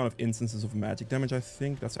decent amount of instances of magic damage, I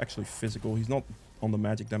think. That's actually physical. He's not on the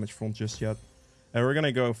magic damage front just yet. And we're going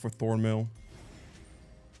to go for Thornmail.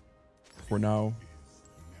 For now.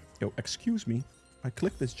 Yo, excuse me. I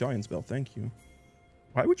clicked this giant spell, thank you.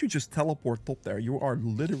 Why would you just teleport top there? You are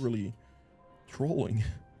literally trolling.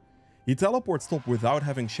 He teleports top without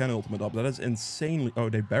having Shen ultimate up. That is insanely... Oh,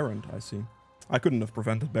 they Baroned, I see. I couldn't have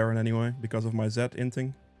prevented Baron anyway because of my Z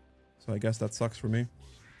inting. So I guess that sucks for me.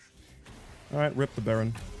 Alright, rip the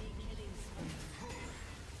Baron.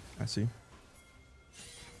 I see.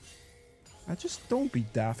 Just don't be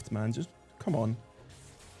daft, man. Just come on.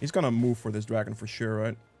 He's gonna move for this dragon for sure,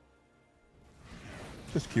 right?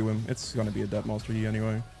 Just Q him. It's gonna be a dead monster E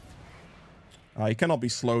anyway. He cannot be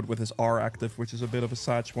slowed with his R active, which is a bit of a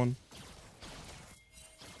sad one.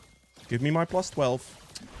 Give me my plus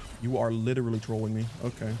 12. You are literally trolling me.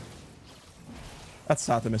 Okay. That's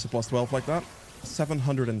sad to miss a plus 12 like that.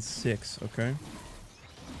 706, okay.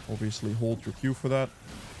 Obviously, hold your Q for that.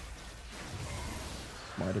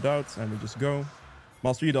 Smite it out, and we just go.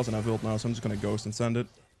 Master Yi doesn't have ult now, so I'm just gonna ghost and send it.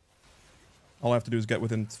 All I have to do is get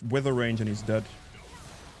within wither range, and he's dead.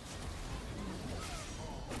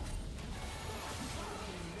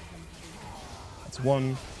 That's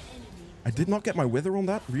 1. I did not get my wither on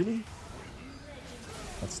that, really?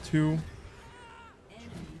 That's 2.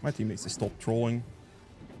 My team needs to stop trolling.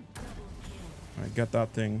 Alright, get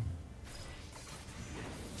that thing.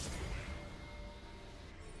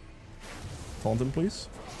 Taunt him, please.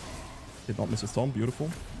 Did not miss his taunt. Beautiful.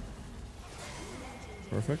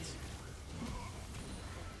 Perfect.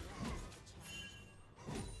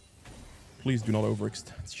 Please do not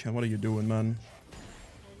overextend. What are you doing, man?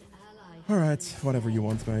 Alright, whatever you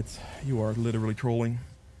want, mate. You are literally trolling.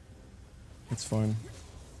 It's fine.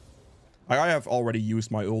 I have already used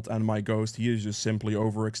my ult and my ghost. He is just simply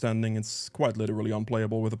overextending. It's quite literally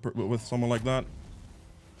unplayable with someone like that.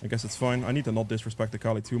 I guess it's fine. I need to not disrespect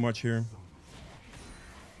Akali too much here.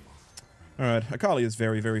 Alright, Akali is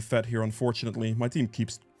very, very fed here, unfortunately. My team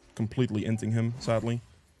keeps completely inting him, sadly.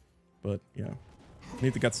 But, yeah. I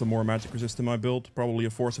need to get some more magic resist in my build. Probably a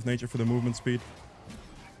force of nature for the movement speed.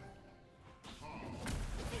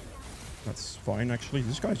 That's fine, actually.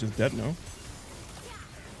 This guy's just dead now.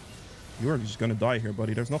 You are just gonna die here,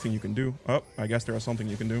 buddy. There's nothing you can do. Oh, I guess there is something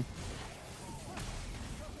you can do.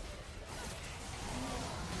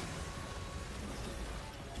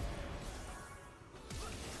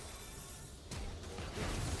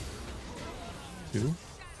 Two.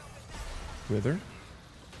 Wither.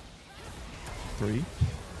 3.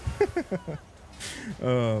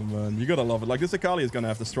 Oh, man. You gotta love it. Like, this Akali is gonna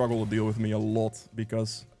have to struggle to deal with me a lot.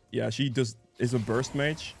 Because, yeah, she just is a burst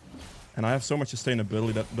mage. And I have so much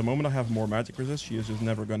sustainability that the moment I have more magic resist, she is just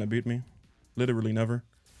never gonna beat me. Literally never.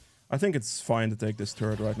 I think it's fine to take this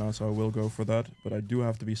turret right now, so I will go for that. But I do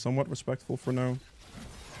have to be somewhat respectful for now.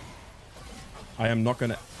 I am not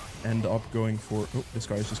gonna end up going for... Oh, this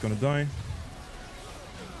guy is just gonna die.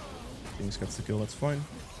 Kings gets the kill, that's fine.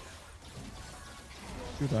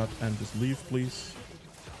 Do that and just leave, please.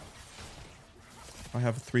 I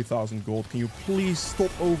have 3,000 gold. Can you please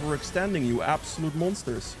stop overextending, you absolute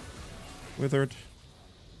monsters? Withered.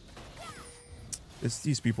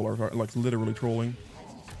 These people are like literally trolling.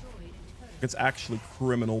 It's actually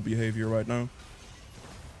criminal behavior right now.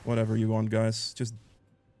 Whatever you want, guys. Just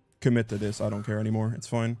commit to this. I don't care anymore. It's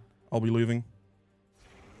fine. I'll be leaving.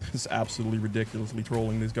 It's absolutely ridiculously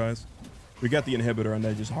trolling these guys. We get the inhibitor and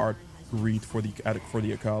they just hard greed for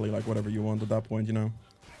the Akali, like whatever you want at that point, you know.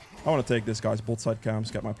 I want to take this guy's bot side camps,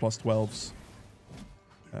 get my plus 12s.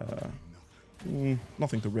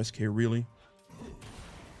 Nothing to risk here, really.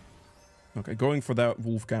 Okay, going for that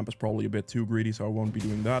wolf camp is probably a bit too greedy, so I won't be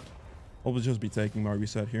doing that. I'll just be taking my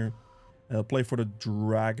reset here. Play for the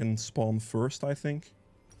dragon spawn first, I think.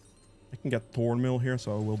 I can get Thornmill here,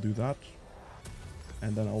 so I will do that.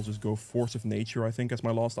 And then I'll just go Force of Nature, I think, as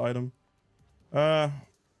my last item. I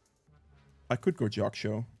could go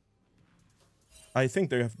Jaksho. I think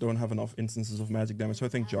they don't have enough instances of magic damage, so I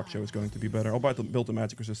think Jaksho is going to be better. I'll build the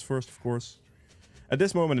magic resist first, of course. At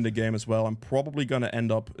this moment in the game as well, I'm probably going to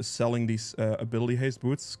end up selling these ability haste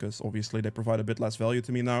boots, because obviously they provide a bit less value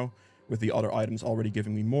to me now, with the other items already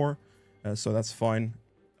giving me more. So that's fine.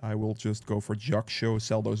 I will just go for Jaksho,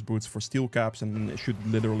 sell those boots for steel caps, and it should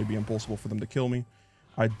literally be impossible for them to kill me.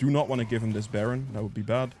 I do not want to give him this Baron. That would be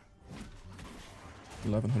bad.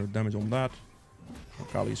 1100 damage on that.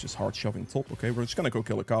 Akali is just hard shoving top. Okay, we're just gonna go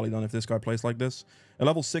kill Akali then if this guy plays like this. A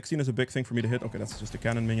level 16 is a big thing for me to hit. Okay, that's just a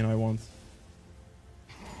cannon minion I want.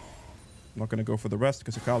 I'm not gonna go for the rest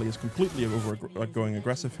because Akali is completely going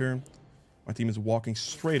aggressive here. My team is walking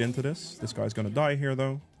straight into this. This guy's gonna die here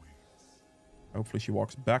though. Hopefully she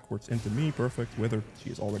walks backwards into me. Perfect. Wither, she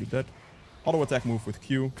is already dead. Auto attack move with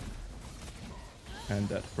Q. And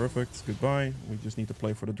dead. Perfect. Goodbye. We just need to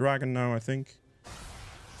play for the dragon now, I think.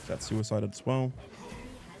 That's suicided as well.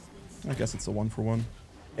 I guess it's a 1-for-1.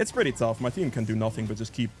 It's pretty tough. My team can do nothing but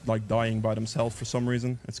just keep like dying by themselves for some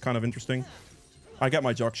reason. It's kind of interesting. I get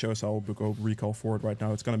my Jaksho, so I'll go recall forward right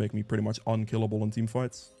now. It's going to make me pretty much unkillable in team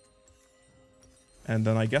fights. And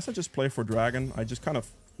then I guess I just play for dragon. I just kind of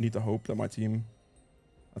need to hope that my team...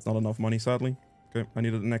 That's not enough money, sadly. Okay, I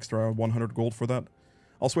needed an extra 100 gold for that.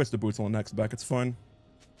 I'll switch the boots on the next back. It's fine.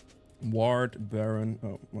 Ward, Baron.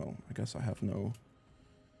 Oh, well, I guess I have no...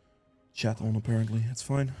 chat on apparently. It's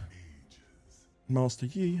fine. Master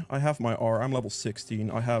Yi. I have my R. I'm level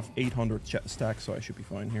 16. I have 800 stacks, so I should be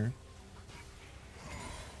fine here.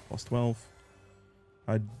 Plus 12.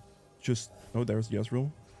 I just... Oh, there's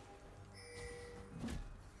Yezreal.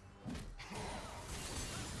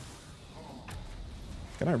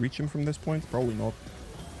 Can I reach him from this point? Probably not.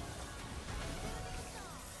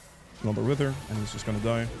 Another Wither, and he's just gonna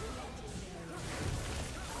die.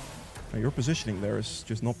 Now, your positioning there is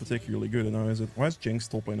just not particularly good, now is it? Why is Jinx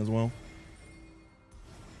top lane as well?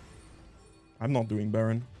 I'm not doing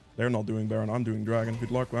Baron. They're not doing Baron. I'm doing Dragon.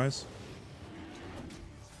 Good luck, guys.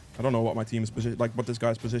 I don't know what my team's position, like what this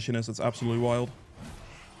guy's position is. It's absolutely wild.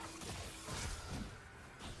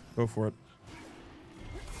 Go for it.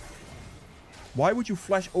 Why would you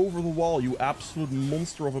flash over the wall, you absolute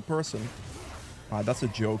monster of a person? Ah, that's a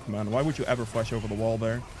joke, man. Why would you ever flash over the wall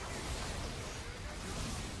there?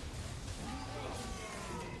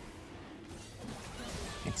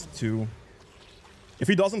 It's 2. If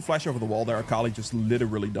he doesn't flash over the wall there, Akali just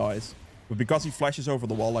literally dies. But because he flashes over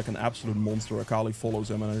the wall like an absolute monster, Akali follows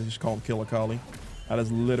him and I just can't kill Akali. That is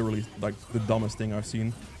literally like the dumbest thing I've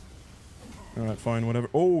seen. Alright, fine, whatever.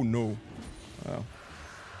 Oh, no.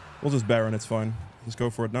 We'll just Baron, it's fine. Just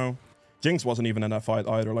go for it now. Jinx wasn't even in that fight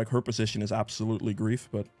either. Like, her position is absolutely grief,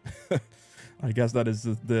 but I guess that is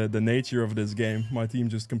the nature of this game. My team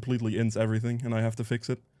just completely ends everything, and I have to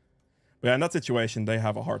fix it. But yeah, in that situation, they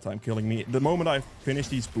have a hard time killing me. The moment I finish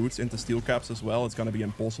these boots into steel caps as well, it's going to be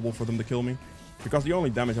impossible for them to kill me. Because the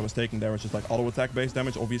only damage I was taking there was just like auto attack based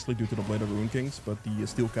damage, obviously due to the Blade of Rune Kings. But the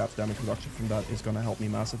steel caps damage reduction from that is going to help me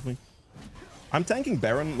massively. I'm tanking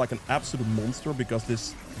Baron like an absolute monster because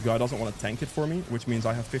this guy doesn't want to tank it for me, which means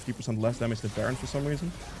I have 50% less damage than Baron for some reason.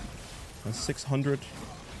 That's 600.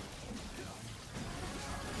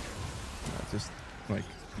 Just like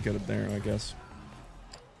get it there, I guess.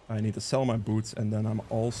 I need to sell my boots, and then I'm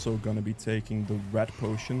also going to be taking the red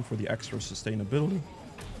potion for the extra sustainability.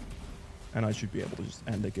 And I should be able to just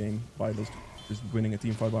end the game by just winning a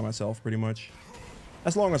team fight by myself, pretty much.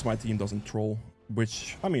 As long as my team doesn't troll,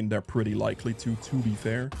 which, I mean, they're pretty likely to be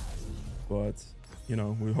fair. But, you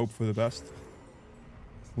know, we hope for the best.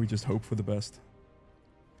 We just hope for the best.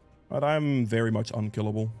 But I'm very much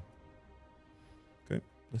unkillable. Okay,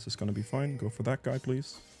 this is going to be fine. Go for that guy,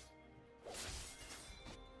 please.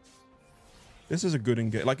 This is a good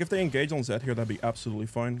engage. Like, if they engage on Zed here, that'd be absolutely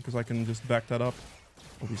fine, because I can just back that up.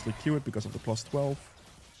 Obviously Q it because of the plus 12.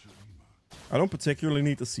 I don't particularly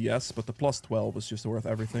need the CS, but the plus 12 is just worth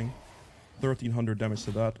everything. 1300 damage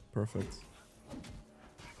to that. Perfect.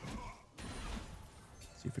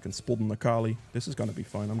 See if we can spot on Akali. This is going to be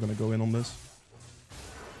fine. I'm going to go in on this.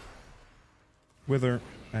 Wither.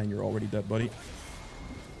 And you're already dead, buddy.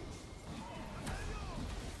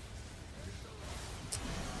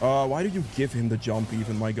 Why did you give him the jump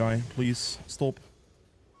even, my guy? Please, stop.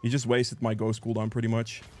 He just wasted my ghost cooldown pretty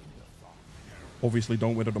much. Obviously,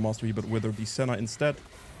 don't wither the Mastery, but wither the Senna instead.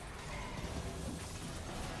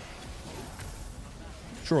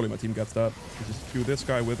 Surely my team gets that. We just Q this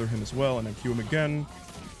guy, wither him as well, and then Q him again.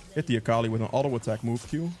 Hit the Akali with an auto attack move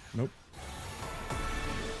Q. Nope.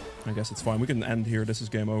 I guess it's fine. We can end here. This is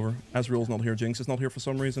game over. Ezreal's not here. Jinx is not here for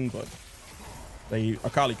some reason, but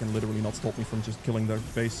Akali can literally not stop me from just killing their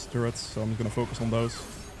base turrets, so I'm going to focus on those.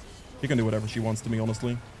 She can do whatever she wants to me,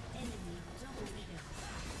 honestly.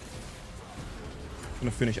 I'm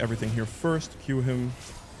going to finish everything here first. Q him.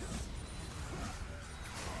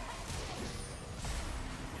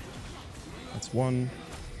 That's one.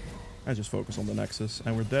 And just focus on the Nexus.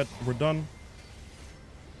 And we're dead. We're done.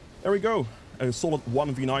 There we go. A solid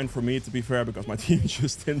 1v9 for me, to be fair, because my team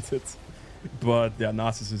just hinted. But yeah,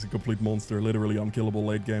 Nasus is a complete monster. Literally unkillable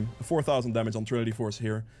late game. 4000 damage on Trinity Force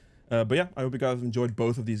here. But yeah, I hope you guys have enjoyed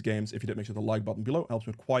both of these games. If you did, make sure the like button below. Helps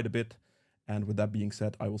me quite a bit. And with that being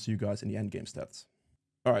said, I will see you guys in the endgame stats.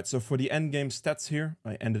 Alright, so for the endgame stats here,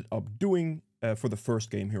 I ended up doing, for the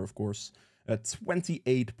first game here, of course,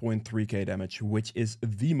 28.3k damage, which is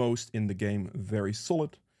the most in the game. Very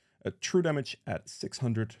solid. True damage at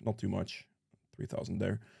 600, not too much. 3000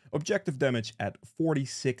 there. Objective damage at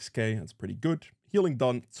 46k, that's pretty good. Healing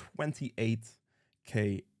done,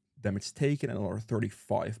 28k damage taken, another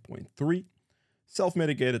 35.3.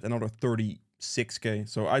 Self-mitigated, another 36k.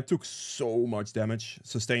 So I took so much damage,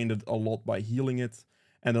 sustained it a lot by healing it,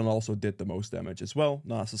 and then also did the most damage as well.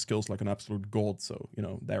 Nasus skills like an absolute god, so, you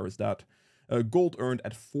know, there is that. Gold earned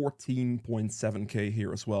at 14.7k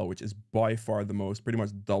here as well, which is by far the most, pretty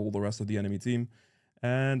much double the rest of the enemy team.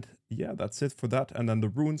 And yeah, that's it for that. And then the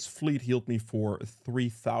runes fleet healed me for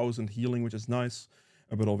 3000 healing, which is nice.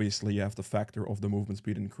 But obviously you have the factor of the movement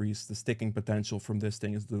speed increase. The sticking potential from this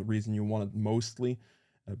thing is the reason you want it mostly.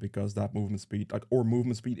 Because that movement speed, or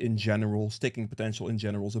movement speed in general, sticking potential in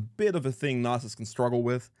general, is a bit of a thing Nasus can struggle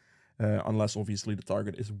with. Unless obviously the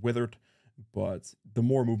target is withered. But the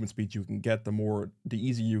more movement speed you can get, the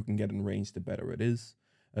easier you can get in range, the better it is.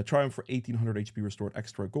 Triumph for 1800 HP restored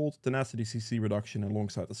extra gold, tenacity CC reduction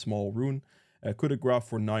alongside a small rune. Coup de Grace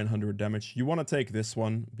for 900 damage. You want to take this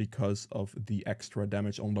one because of the extra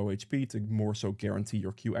damage on low HP to more so guarantee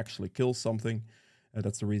your Q actually kills something.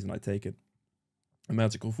 That's the reason I take it. A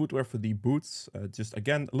magical footwear for the boots. Just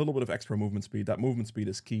again, a little bit of extra movement speed. That movement speed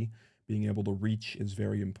is key. Being able to reach is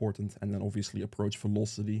very important. And then obviously approach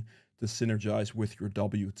velocity to synergize with your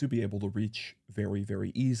W to be able to reach very,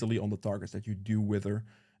 very easily on the targets that you do wither.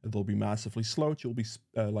 They'll be massively slowed. You'll be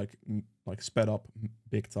like sped up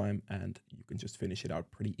big time, and you can just finish it out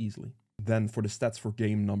pretty easily. Then for the stats for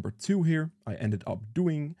game number 2 here, I ended up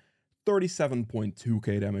doing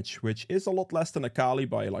 37.2k damage, which is a lot less than Akali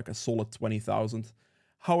by like a solid 20,000.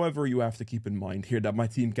 However, you have to keep in mind here that my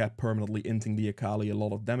team kept permanently inting the Akali a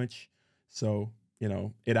lot of damage. So, you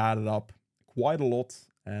know, it added up quite a lot.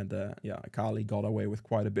 And yeah, Akali got away with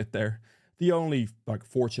quite a bit there. The only like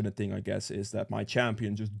fortunate thing, I guess, is that my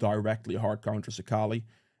champion just directly hard counters Akali,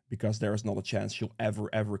 because there is not a chance she'll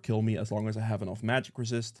ever kill me as long as I have enough magic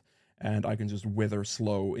resist. And I can just wither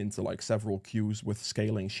slow into like several Qs. With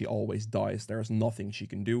scaling, she always dies. There's nothing she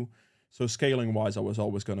can do. So scaling wise, I was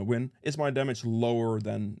always going to win. Is my damage lower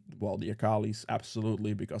than, well, the Akali's?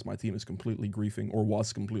 Absolutely, because my team is completely griefing, or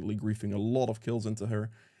was completely griefing a lot of kills into her.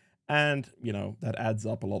 And, you know, that adds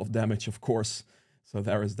up a lot of damage, of course. So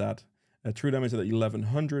there is that. True damage at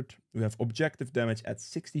 1100. We have objective damage at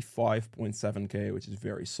 65.7k, which is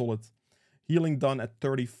very solid. Healing done at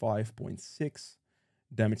 35.6.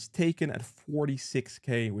 Damage taken at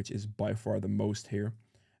 46k, which is by far the most here.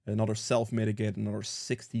 Another self-mitigate, another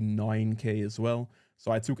 69k as well.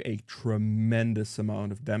 So I took a tremendous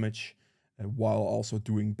amount of damage, while also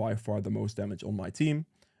doing by far the most damage on my team.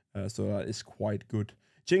 So that is quite good.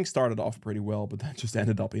 Jinx started off pretty well, but then just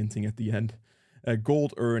ended up inting at the end.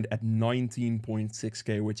 Gold earned at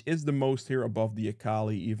 19.6k, which is the most here, above the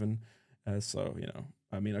Akali even. So, you know,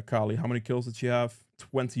 I mean, Akali, how many kills did she have?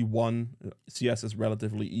 21. CS is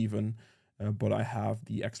relatively even, but I have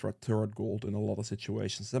the extra turret gold in a lot of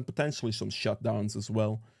situations, and potentially some shutdowns as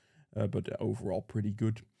well, but overall pretty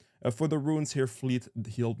good. For the runes here, Fleet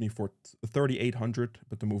healed me for 3800,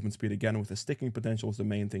 but the movement speed again with the sticking potential is the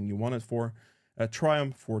main thing you want it for.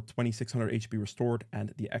 Triumph for 2600 HP restored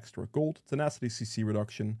and the extra gold. Tenacity CC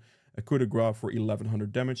reduction. A Coup de Grace for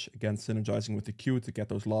 1100 damage, again synergizing with the Q to get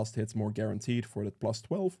those last hits more guaranteed for that plus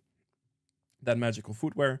 12. Then magical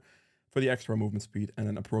footwear for the extra movement speed, and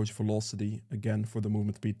then approach velocity, again for the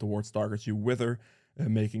movement speed towards targets you wither,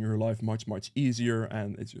 making your life much easier,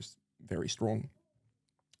 and it's just very strong.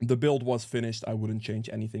 The build was finished. I wouldn't change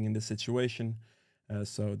anything in this situation.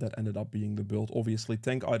 So that ended up being the build. Obviously,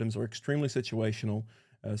 tank items are extremely situational.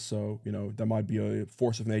 So, you know, there might be a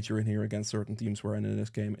force of nature in here against certain teams, where in this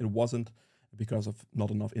game it wasn't, because of not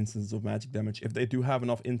enough instances of magic damage. If they do have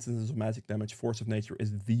enough instances of magic damage, force of nature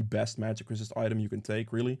is the best magic resist item you can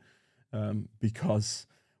take, really. Because,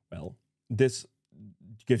 well, this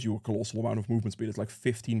gives you a colossal amount of movement speed. It's like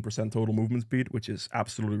 15% total movement speed, which is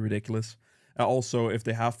absolutely ridiculous. Also, if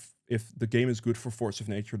the game is good for Force of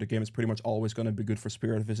Nature, the game is pretty much always going to be good for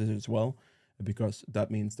Spirit Visage as well, because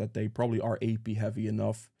that means that they probably are AP heavy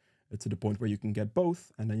enough to the point where you can get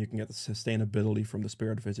both, and then you can get the sustainability from the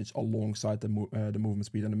Spirit Visage alongside the movement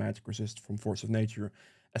speed and the magic resist from Force of Nature,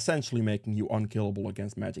 essentially making you unkillable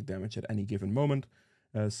against magic damage at any given moment.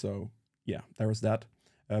 So yeah, there is that.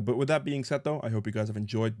 But with that being said, though, I hope you guys have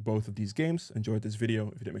enjoyed both of these games, enjoyed this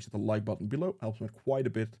video. If you did, make sure to like button below, helps me out quite a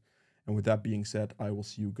bit. And with that being said, I will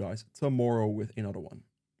see you guys tomorrow with another one.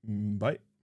 Bye.